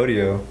about a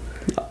rodeo?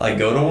 Like,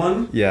 go to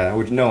one? Yeah.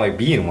 Like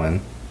be in one?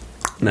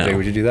 No. Okay,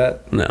 would you do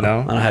that?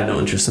 No. I have no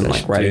interest in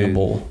like riding a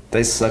bull.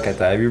 They suck at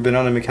that. Have you ever been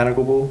on a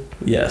mechanical bull?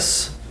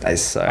 Yes. I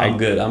suck. I'm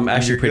good. I'm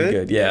actually pretty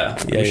good. Yeah.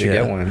 You should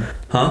get one.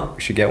 Huh? You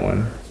should get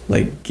one.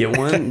 Like get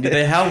one? Dude,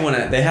 they have one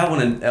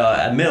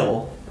at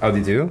Mill. Oh,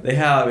 they do? They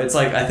have. It's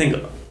like I think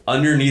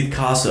underneath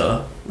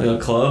Casa, like a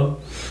club,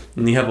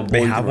 and you have a.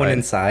 They have one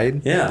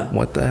inside. Yeah.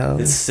 What the hell?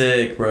 It's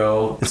sick,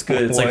 bro. It's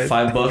good. It's like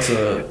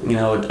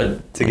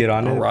 $5 to get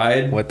on a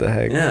ride. What the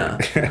heck? Yeah.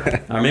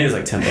 Or maybe it's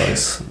like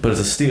 $10, but it's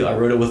a steal. I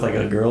rode it with like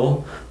a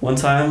girl one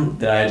time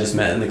that I had just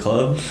met in the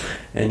club,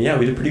 and yeah,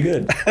 we did pretty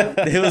good.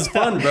 It was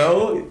fun,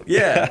 bro.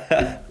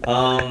 Yeah.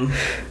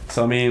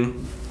 So I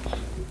mean.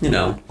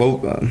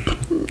 Well,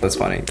 that's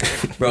funny.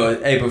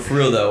 Bro, hey, but for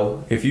real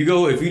though, if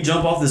you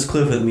jump off this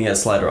cliff with me at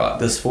Slide Rock,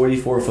 this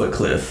 44-foot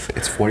cliff.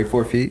 It's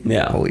 44 feet?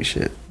 Yeah. Holy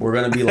shit. We're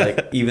gonna be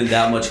like even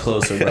that much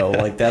closer, bro.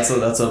 Like that's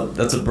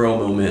a bro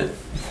moment.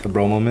 A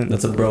bro moment?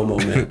 That's a bro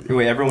moment.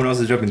 Wait, everyone else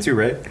is jumping too,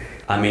 right?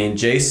 I mean,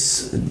 Jay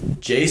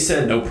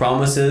said no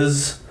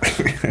promises,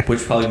 which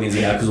probably means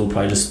because we'll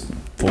probably just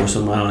force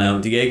him. I don't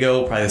know.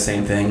 Diego, probably the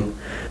same thing.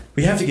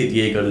 We have to get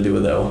Diego to do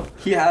it though.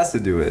 He has to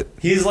do it.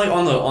 He's like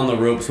on the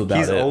ropes about it.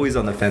 He's always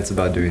on the fence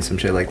about doing some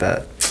shit like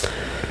that.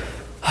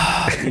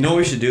 You know what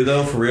we should do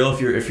though, for real,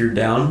 if you're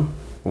down?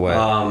 What?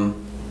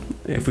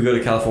 If we go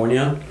to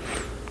California,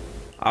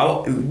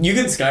 you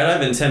can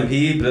skydive in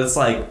Tempe, but it's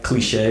like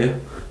cliche,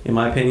 in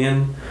my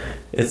opinion.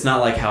 It's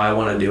not like how I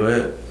want to do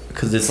it,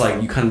 because it's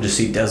like you kind of just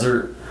see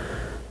desert.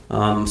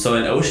 So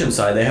in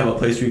Oceanside, they have a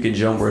place where you can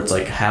jump where it's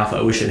like half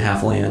ocean,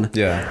 half land.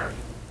 Yeah.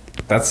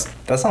 That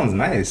sounds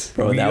nice.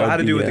 Bro, you know how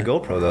to do it with the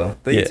GoPro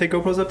though. You take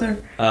GoPros up there?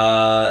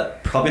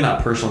 Probably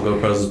not personal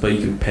GoPros, but you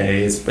can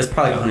pay. It's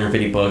probably like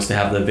 $150 to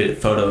have the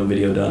photo and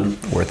video done.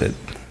 Worth it.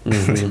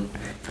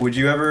 Mm-hmm. Would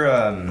you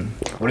ever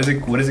what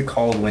is it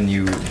called when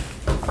you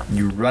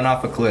run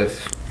off a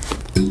cliff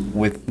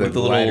with the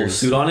little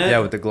suit on it? Yeah,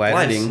 with the gliders.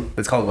 Gliding.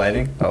 It's called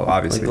gliding? Oh,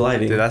 obviously. Like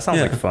gliding. Dude, that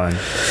sounds like fun.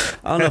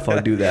 I don't know if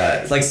I'll do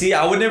that. Like, see,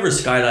 I would never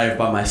skydive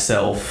by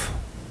myself.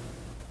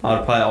 I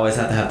would probably always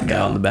have to have the guy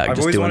on the back I've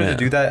just always doing wanted it. to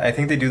do that. I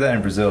think they do that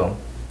in Brazil.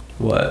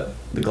 What?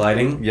 The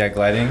gliding? Yeah,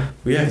 gliding. Well,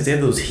 yeah, because they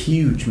have those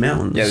huge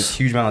mountains. Yeah, there's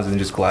huge mountains and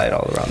just glide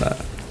all around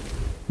that.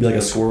 Be like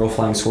a squirrel,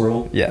 flying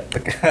squirrel? Yeah,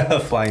 like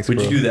a flying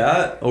squirrel. Would you do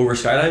that over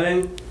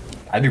skydiving?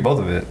 I do both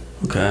of it.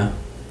 Okay.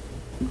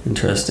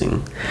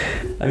 Interesting.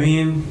 I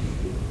mean,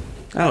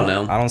 I don't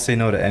know. I don't say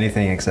no to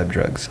anything except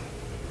drugs.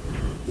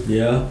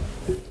 Yeah.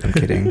 I'm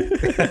kidding.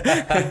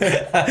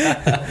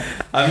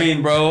 I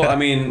mean, bro,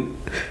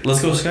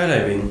 let's go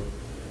skydiving.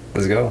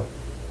 Let's go.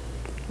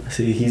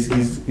 See, he's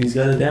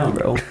got it down,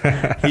 bro.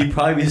 He'd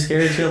probably be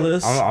scared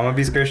shitless. I'm gonna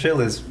be scared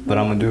shitless, but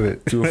I'm gonna do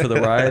it. Do it for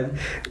the ride.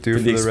 Do it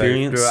for the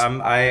experience.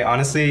 Dude, I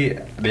honestly,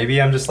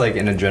 maybe I'm just like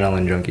an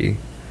adrenaline junkie.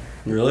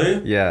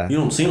 Really? Yeah. You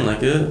don't seem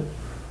like it.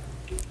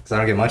 Cause I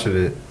don't get much of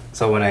it.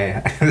 So when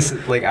I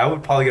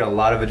would probably get a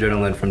lot of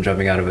adrenaline from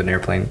jumping out of an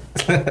airplane.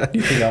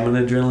 You think I'm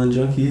an adrenaline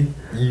junkie?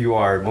 You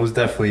are most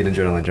definitely an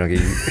adrenaline junkie.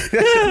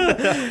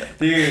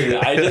 Dude,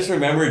 I just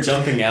remember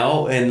jumping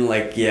out and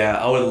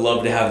I would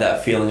love to have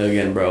that feeling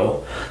again,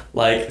 bro.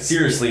 Like,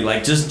 seriously,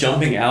 like just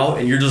jumping out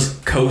and you're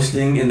just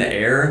coasting in the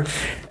air.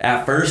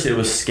 At first, it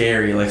was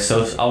scary.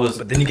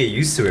 But then you get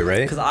used to it,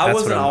 right? Because I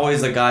wasn't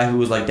always the guy who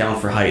was like down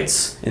for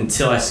heights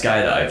until I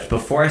skydived.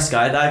 Before I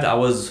skydived, I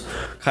was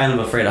kind of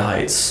afraid of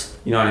heights.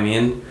 You know what I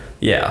mean?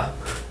 Yeah.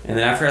 And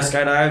then after I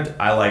skydived,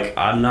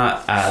 I'm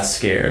not as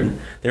scared.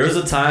 There was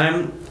a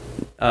time,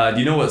 do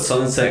you know what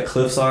Sunset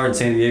Cliffs are in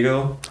San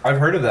Diego? I've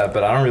heard of that,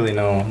 but I don't really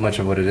know much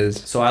of what it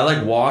is. So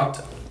I walked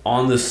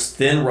on this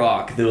thin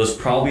rock that was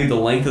probably the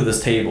length of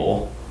this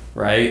table,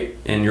 right?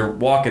 And you're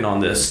walking on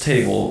this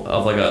table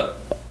of a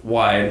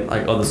wide,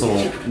 this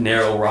little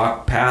narrow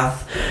rock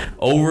path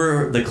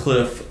over the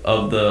cliff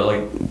of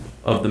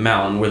the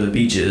mountain where the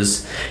beach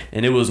is,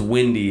 and it was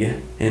windy,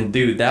 and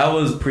dude, that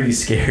was pretty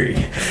scary.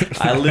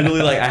 I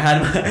literally I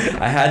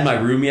had my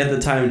roomie at the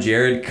time,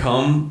 Jared,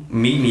 come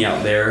meet me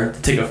out there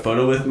to take a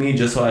photo with me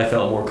just so I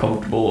felt more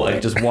comfortable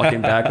just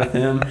walking back with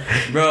him.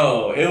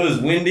 Bro, it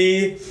was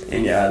windy,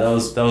 and yeah, that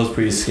was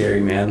pretty scary,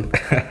 man.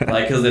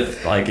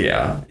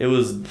 It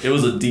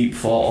was a deep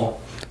fall.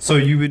 So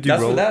you would do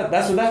that's what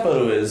that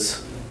photo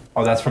is.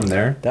 Oh, that's from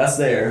there? That's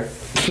there.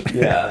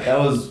 Yeah, that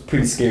was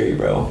pretty scary,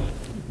 bro.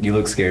 You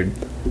look scared.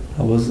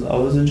 I was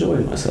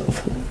enjoying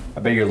myself. I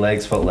bet your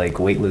legs felt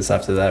weightless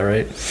after that,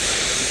 right?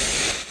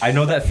 I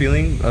know that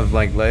feeling of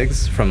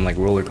legs from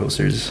roller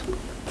coasters.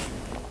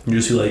 You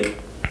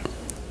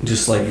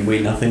just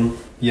weigh nothing.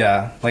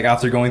 Yeah,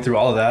 after going through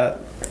all of that,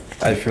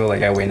 I feel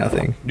like I weigh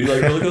nothing. Do you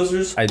like roller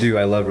coasters? I do.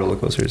 I love roller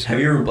coasters. Have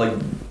you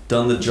ever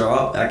done the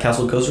drop at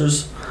Castle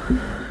Coasters?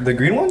 The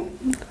green one?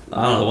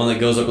 I don't know, the one that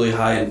goes up really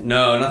high.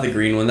 No, not the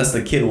green one. That's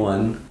the kid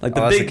one. The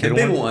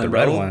big one. The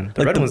red one.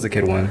 The red one's the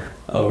kid one.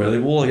 Oh, really?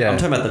 Well, yeah. I'm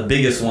talking about the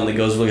biggest one that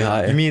goes really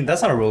high. You mean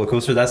that's not a roller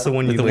coaster? That's the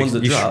one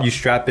you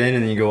strap in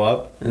and then you go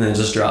up and then it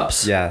just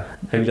drops. Yeah.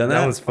 Have you done that?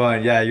 That was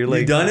fun. Yeah,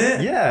 you've done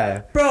it?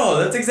 Yeah. Bro,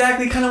 that's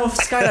exactly kind of what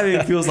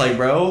skydiving feels like,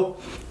 bro.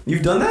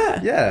 You've done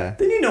that? Yeah.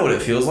 Then you know what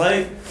it feels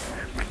like.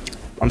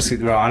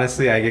 Well,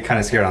 honestly, I get kind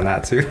of scared on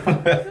that too.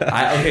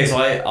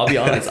 I'll be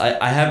honest.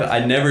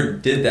 I never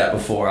did that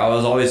before. I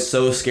was always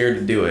so scared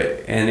to do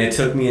it, and it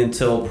took me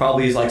until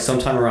probably like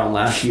sometime around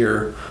last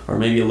year, or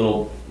maybe a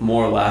little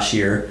more last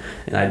year,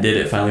 and I did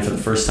it finally for the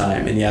first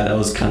time. And yeah, that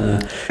was kind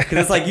of, because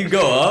it's like you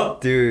go up,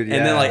 dude, yeah.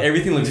 And then like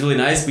everything looks really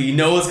nice, but you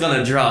know it's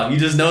gonna drop. You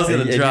just know it's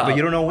gonna drop, but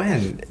you don't know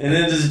when. And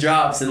then it just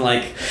drops, and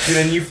like, dude,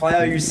 then you fly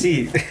out your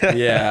seat.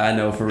 Yeah, I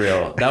know, for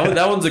real.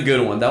 That one's a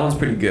good one. That one's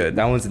pretty good.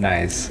 That one's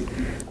nice.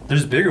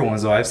 There's bigger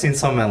ones though. I've seen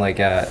some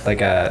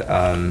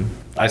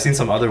I've seen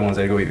some other ones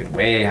that go even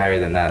way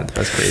higher than that.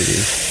 That's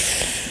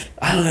crazy.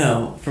 I don't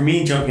know. For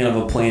me, jumping out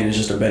of a plane is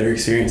just a better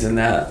experience than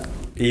that.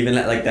 Even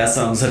like that's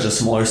on such a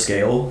smaller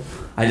scale.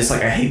 I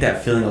hate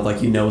that feeling of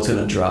like, you know, it's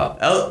gonna drop.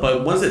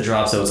 But once it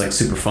drops, it was like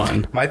super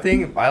fun. My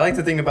thing, I like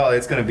to think about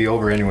it's gonna be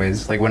over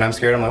anyways. Like when I'm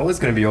scared, I'm like, well, it's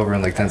gonna be over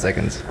in like 10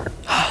 seconds.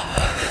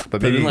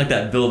 But maybe like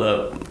that build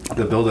up.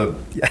 The build up,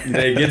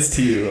 it gets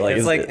to you. Like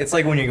it's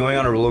like when you're going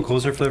on a roller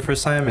coaster for the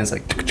first time, and it's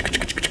like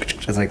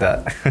just like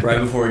that. Right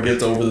before it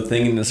gets over the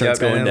thing and it starts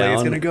going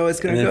down. Like, it's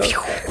gonna go.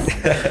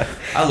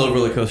 I love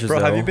roller coasters. Bro,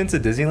 though. have you been to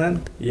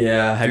Disneyland?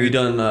 Yeah. Have you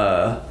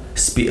done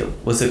speed?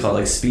 What's it called?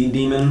 Like Speed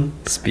Demon?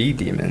 Speed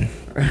Demon.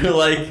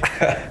 Like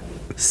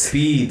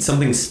speed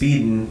something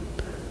speeding.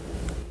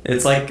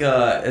 It's like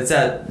it's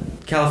at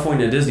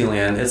California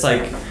Disneyland. It's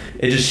like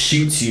it just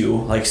shoots you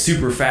like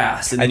super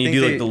fast, and then you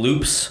do like the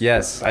loops.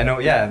 Yes, I know.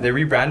 Yeah, they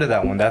rebranded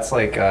that one. That's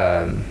like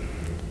I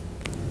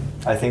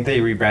think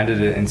they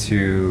rebranded it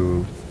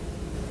into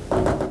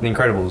The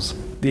Incredibles.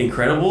 The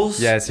Incredibles?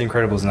 Yeah, it's The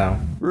Incredibles now.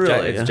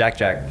 Really? It's Jack.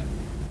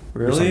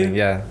 Really?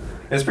 Yeah.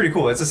 It's pretty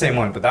cool. It's the same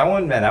one, but that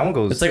one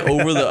goes. It's like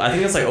over the. I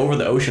think it's like over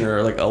the ocean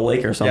or like a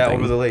lake or something. Yeah,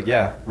 over the lake.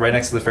 Yeah, right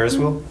next to the Ferris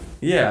wheel.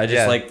 Yeah, I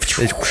just like.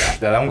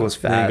 That one goes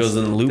fast. And it goes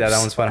in loops. Yeah, that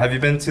one's fun. Have you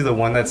been to the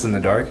one that's in the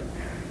dark?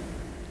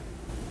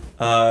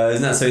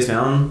 Isn't that Space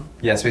Mountain?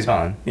 Yeah, Space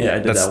Mountain. Yeah, I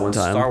did that one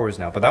time. Star Wars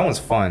now, but that one's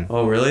fun.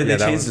 Oh, really? They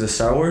changed it to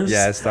Star Wars?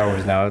 Yeah, it's Star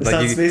Wars now. It's like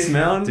not Space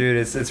Mountain? Dude,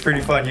 it's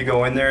pretty fun. You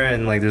go in there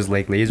and like there's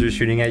like lasers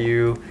shooting at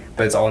you,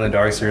 but it's all in the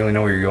dark, so you really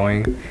know where you're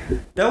going.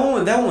 That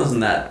one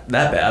wasn't that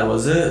bad,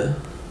 was it?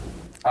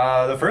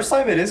 The first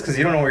time it is, because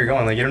you don't know where you're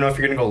going. Like, you don't know if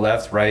you're going to go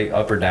left, right,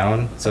 up, or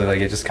down. So,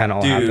 like, it just kind of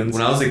all happens.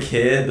 When I was a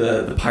kid,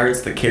 the Pirates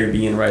of the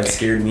Caribbean ride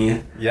scared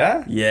me.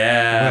 Yeah?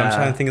 Yeah. I'm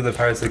trying to think of the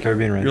Pirates of the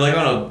Caribbean ride. You're, like,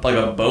 on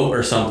a boat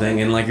or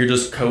something, and, like, you're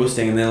just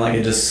coasting, and then, like,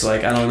 it just,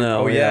 like, I don't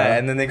know. Oh, yeah,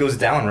 and then it goes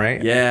down,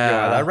 right?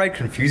 Yeah. That ride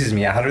confuses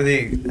me. How do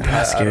they...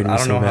 That scared me I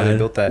don't know so how bad. they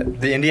built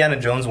that. The Indiana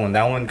Jones one,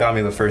 that one got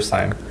me the first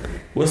time.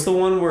 What's the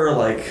one where,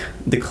 like,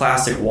 the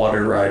classic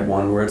water ride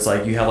one where it's,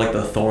 like, you have, like,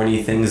 the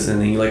thorny things and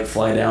then you, like,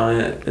 fly down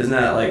it? Isn't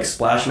that, like,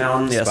 Splash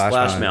Mountain? Yeah,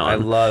 Splash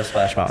Mountain. I love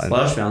Splash Mountain.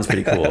 Splash Mountain's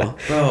pretty cool.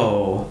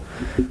 Bro,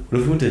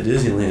 what if we went to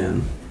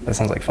Disneyland? That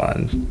sounds like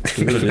fun.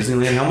 Can we go to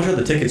Disneyland? How much are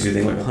the tickets, do you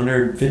think? Like,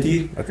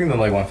 150? I think they're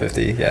like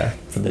 150, yeah.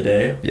 For the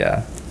day?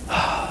 Yeah.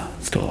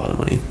 Still a lot of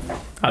money.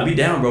 I'd be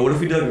down, bro. What if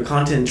we did, like, a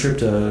content trip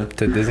to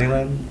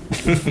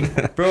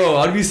Disneyland? Bro,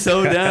 I'd be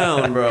so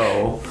down,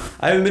 bro.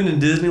 I haven't been to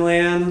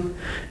Disneyland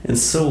in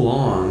so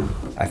long.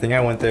 I think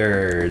I went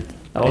there...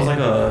 I was like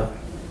an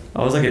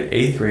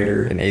 8th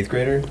grader. An 8th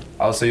grader?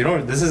 Oh, so you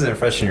don't... This isn't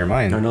fresh in your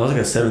mind. No, I was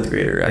like a 7th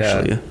grader,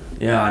 actually.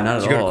 Yeah, not at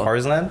all. Did you go to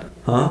Cars Land?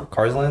 Huh?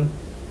 Cars Land?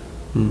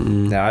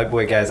 Mm-mm. No,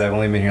 wait, guys, I've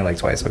only been here like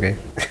twice, okay?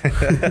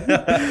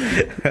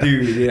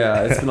 Dude,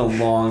 yeah, it's been a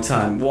long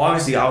time. Well,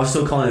 obviously, I was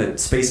still calling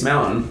it Space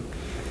Mountain.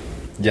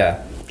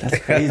 Yeah. That's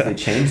crazy. They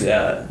changed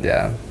that.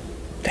 Yeah.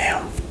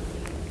 Damn.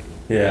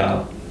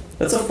 Yeah.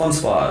 That's a fun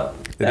spot.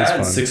 It is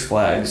fun. Six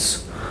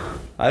Flags.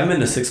 I haven't been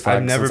to Six Flags.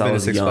 I've never been to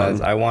Six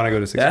Flags. I want to go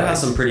to Six Flags. That has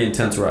some pretty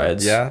intense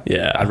rides. Yeah?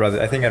 Yeah. I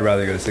think I'd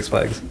rather go to Six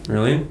Flags.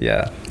 Really?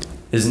 Yeah.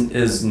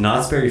 Is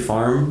Knott's Berry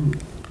Farm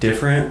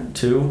different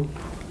too?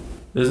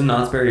 Isn't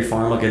Knott's Berry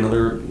Farm like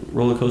another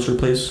roller coaster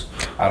place?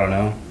 I don't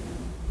know.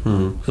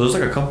 So there's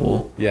like a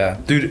couple. Yeah.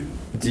 Dude,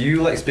 do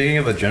you like, speaking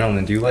of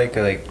adrenaline, do you like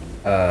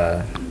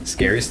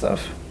scary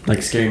stuff?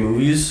 Like scary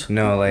movies?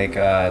 No, like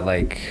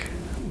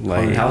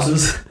haunted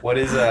houses? What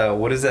is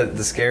that,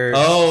 the scare?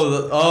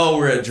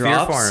 Where it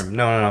drops? Fear Farm.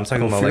 No, I'm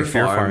talking about like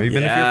Fear Farm. You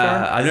been to Fear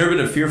Farm? I've never been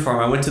to Fear Farm.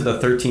 I went to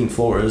the 13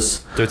 floors.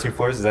 13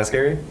 floors? Is that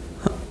scary?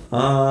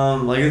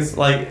 Like it's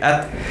like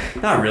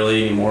not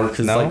really anymore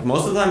because like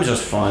most of the time it's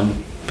just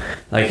fun.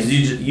 Like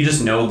you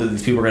just know that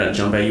these people are gonna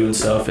jump at you and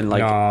stuff and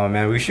like. No,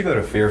 man, we should go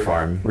to Fear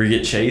Farm. Where you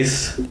get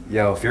chased.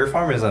 Yo, Fear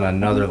Farm is on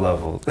another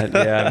level.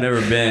 Yeah, I've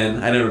never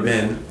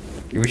been.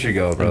 We should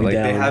go, bro. Like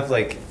they have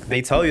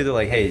they tell you, they're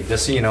like, hey,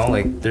 just so you know,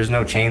 like there's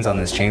no chains on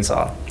this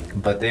chainsaw,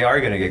 but they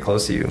are gonna get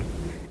close to you,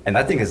 and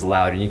that thing is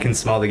loud, and you can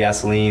smell the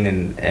gasoline,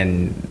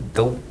 and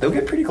they'll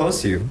get pretty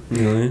close to you,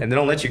 really? And they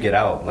don't let you get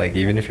out, like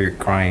even if you're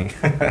crying.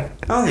 I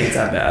don't think it's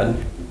that bad.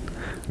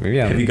 Maybe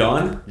Have you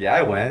gone? Yeah,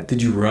 I went.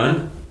 Did you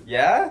run?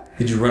 Yeah.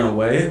 Did you run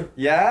away?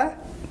 Yeah.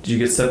 Did you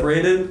get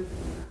separated?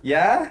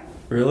 Yeah.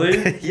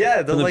 Really?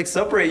 Yeah, they'll like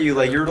separate you.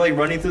 Like you're like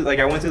running through. Like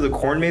I went through the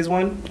corn maze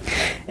one,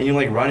 and you're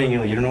like running. You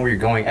don't know where you're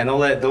going, and they'll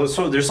let those.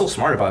 So they're so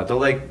smart about it.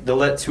 They'll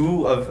let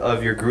two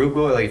of your group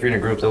go. Like if you're in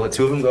a group, they'll let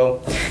two of them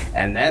go,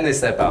 and then they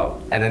step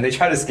out, and then they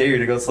try to scare you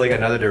to go to like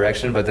another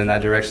direction, but then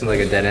that direction's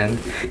like a dead end,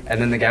 and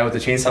then the guy with the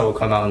chainsaw will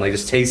come out and like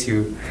just chase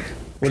you.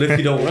 What if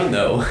you don't run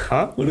though?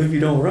 Huh? What if you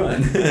don't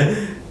run?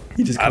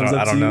 He just comes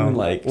up to you and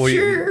like,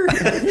 sure.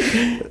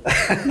 He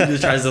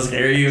just tries to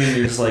scare you, and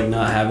you're just like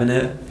not having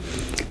it.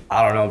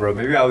 I don't know, bro.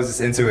 Maybe I was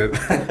just into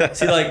it.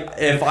 See, like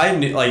if I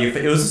knew, like if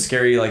it was a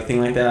scary like thing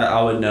like that,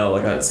 I would know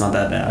like it's not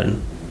that bad,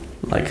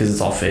 like because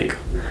it's all fake.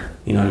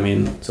 You know what I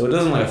mean? So it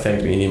doesn't like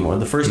affect me anymore.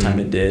 The first time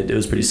it did, it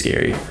was pretty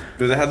scary.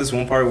 Dude, they had this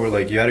one part where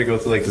like you had to go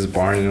through like this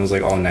barn and it was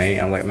like all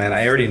night. I'm like, man,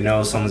 I already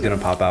know someone's gonna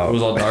pop out. It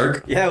was all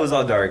dark? Yeah, it was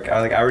all dark.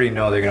 I already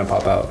know they're gonna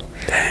pop out.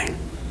 Dang.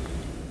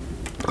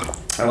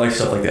 I like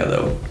stuff like that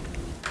though.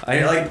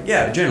 I like,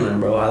 yeah, adrenaline,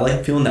 bro. I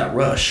like feeling that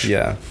rush.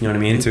 Yeah. You know what I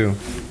mean? Me too.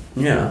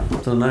 Yeah,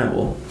 it's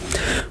undeniable.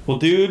 Well,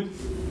 dude,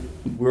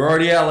 we're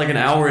already at like an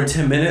hour and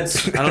 10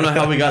 minutes. I don't know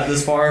how we got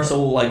this far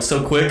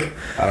so quick.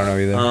 I don't know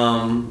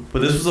either.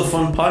 But this was a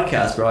fun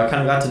podcast, bro. I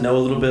kind of got to know a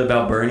little bit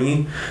about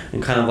Bernie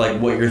and kind of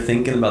like what you're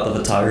thinking about the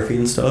photography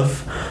and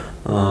stuff.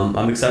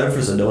 I'm excited for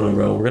Sedona,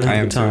 bro. We're gonna have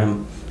a good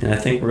time, and I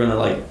think we're gonna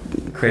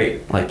like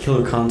create like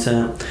killer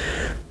content.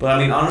 But I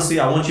mean, honestly,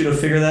 I want you to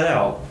figure that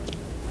out.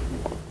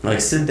 Like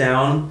sit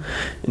down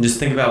and just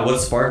think about what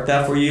sparked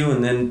that for you,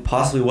 and then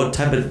possibly what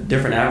type of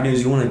different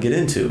avenues you want to get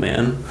into,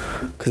 man.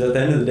 Because at the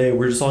end of the day,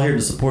 we're just all here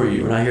to support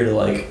you. We're not here to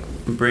like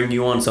bring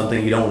you on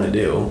something you don't want to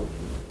do,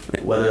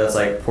 whether that's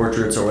like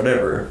portraits or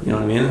whatever. You know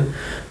what I mean?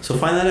 So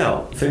find that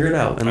out, figure it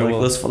out, and like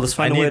let's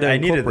find a way to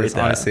incorporate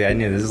that. Honestly, I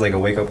needed this. This is like a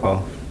wake up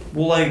call.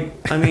 Well,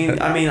 like I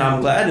mean,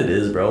 I'm glad it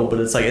is, bro. But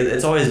it's like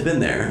it's always been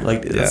there.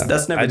 Like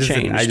that's never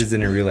changed. I just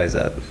didn't realize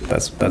that.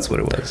 That's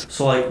what it was.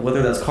 So like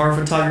whether that's car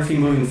photography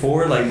moving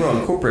forward, like bro,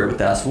 incorporate with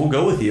that. So we'll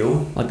go with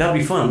you. Like that'd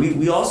be fun.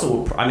 We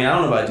also, I mean, I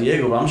don't know about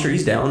Diego, but I'm sure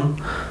he's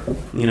down.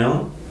 You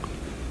know,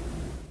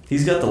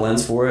 he's got the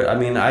lens for it. I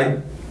mean,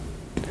 my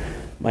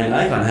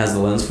Nikon has the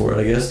lens for it.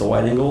 I guess the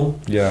wide angle.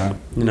 Yeah.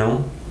 You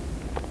know,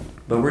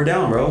 but we're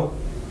down, bro.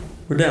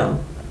 We're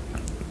down.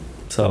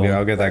 So yeah,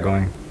 I'll get that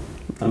going.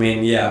 I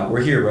mean, yeah,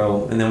 we're here,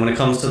 bro. And then when it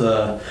comes to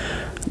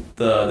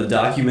the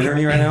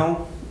documentary right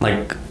now,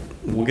 like,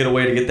 we'll get a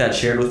way to get that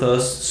shared with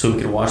us so we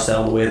can watch that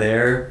on the way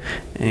there.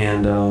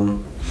 And,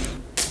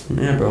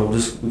 yeah, bro,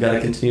 we got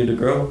to continue to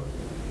grow.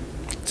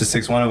 Just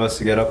takes one of us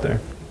to get up there.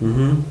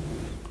 Mm-hmm.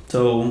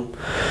 So,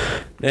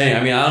 dang,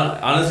 I mean,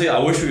 honestly, I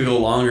wish we could go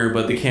longer,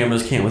 but the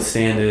cameras can't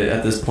withstand it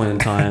at this point in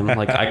time.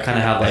 Like, I kind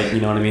of have, like,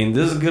 you know what I mean?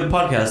 This is a good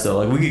podcast, though.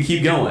 Like, we could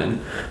keep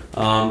going.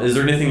 Is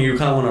there anything you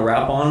kind of want to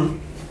wrap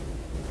on?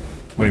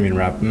 What do you mean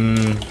rap?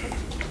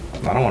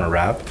 I don't want to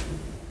rap.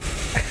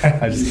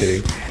 I'm just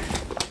kidding.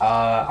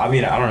 I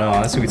mean, I don't know.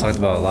 Honestly, we talked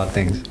about a lot of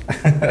things.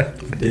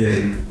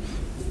 Did.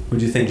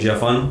 What'd you think? Did you have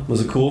fun?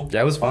 Was it cool?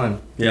 Yeah, it was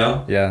fun.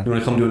 Yeah? Yeah. You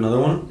want to come do another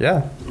one?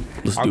 Yeah.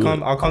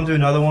 I'll come do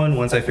another one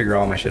once I figure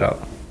all my shit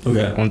out.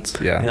 Okay.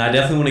 Yeah. And I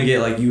definitely want to get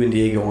like you and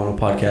Diego on a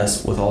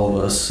podcast with all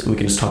of us, and we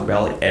can just talk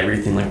about like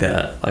everything like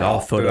that, like all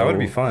photo. Dude, that would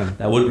be fun.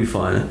 That would be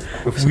fun.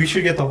 We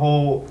should get the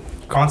whole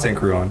content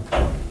crew on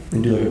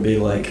and do like a big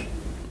like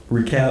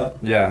recap.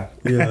 Yeah.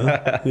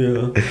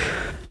 Yeah.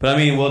 But I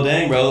mean, well,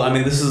 dang, bro. I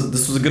mean, this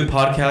was a good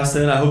podcast.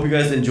 Then I hope you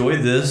guys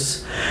enjoyed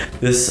this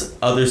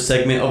other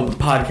segment of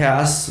the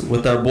podcast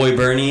with our boy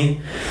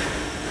Bernie.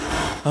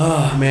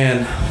 Oh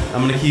man,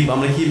 I'm gonna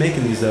keep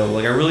making these though.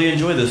 Like I really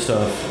enjoy this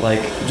stuff.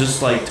 Like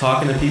just like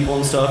talking to people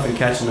and stuff and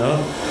catching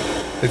up.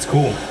 It's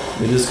cool.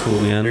 It is cool,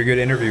 man. You're a good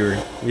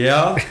interviewer.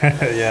 Yeah?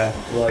 Yeah.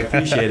 Well, I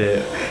appreciate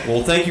it.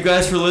 Well, thank you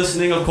guys for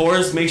listening, of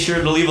course. Make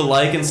sure to leave a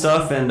like and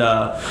stuff, and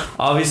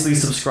obviously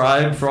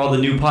subscribe for all the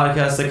new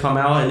podcasts that come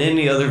out and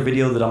any other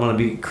video that I'm going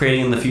to be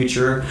creating in the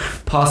future,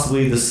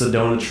 possibly the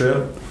Sedona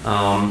trip.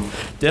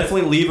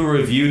 Definitely leave a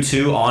review,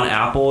 too, on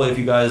Apple if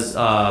you guys,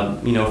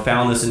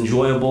 found this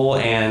enjoyable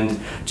and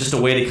just a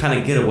way to kind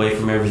of get away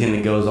from everything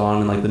that goes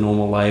on in, like, the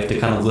normal life, to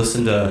kind of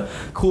listen to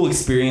cool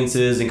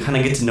experiences and kind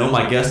of get to know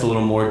my guest a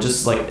little more,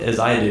 just like as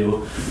I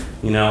do,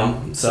 you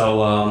know?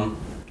 So,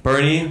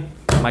 Bernie,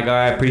 my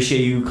guy, I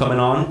appreciate you coming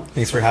on.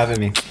 Thanks for having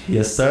me.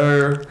 Yes,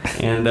 sir.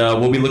 And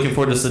we'll be looking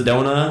forward to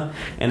Sedona.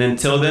 And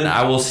until then,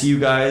 I will see you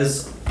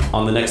guys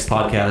on the next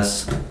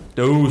podcast.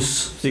 Dose.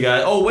 See you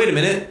guys. Oh, wait a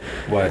minute.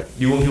 What?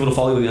 You want people to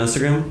follow you on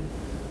Instagram?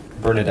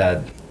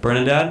 Bernadad.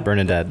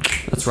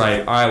 That's right.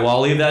 All right. Well,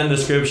 I'll leave that in the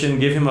description.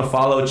 Give him a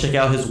follow. Check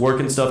out his work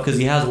and stuff because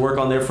he has work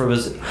on there from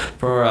his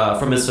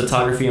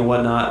photography and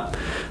whatnot.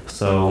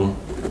 So,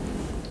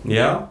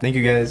 yeah. Thank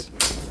you, guys.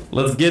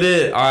 Let's get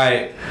it. All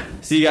right.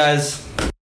 See you guys.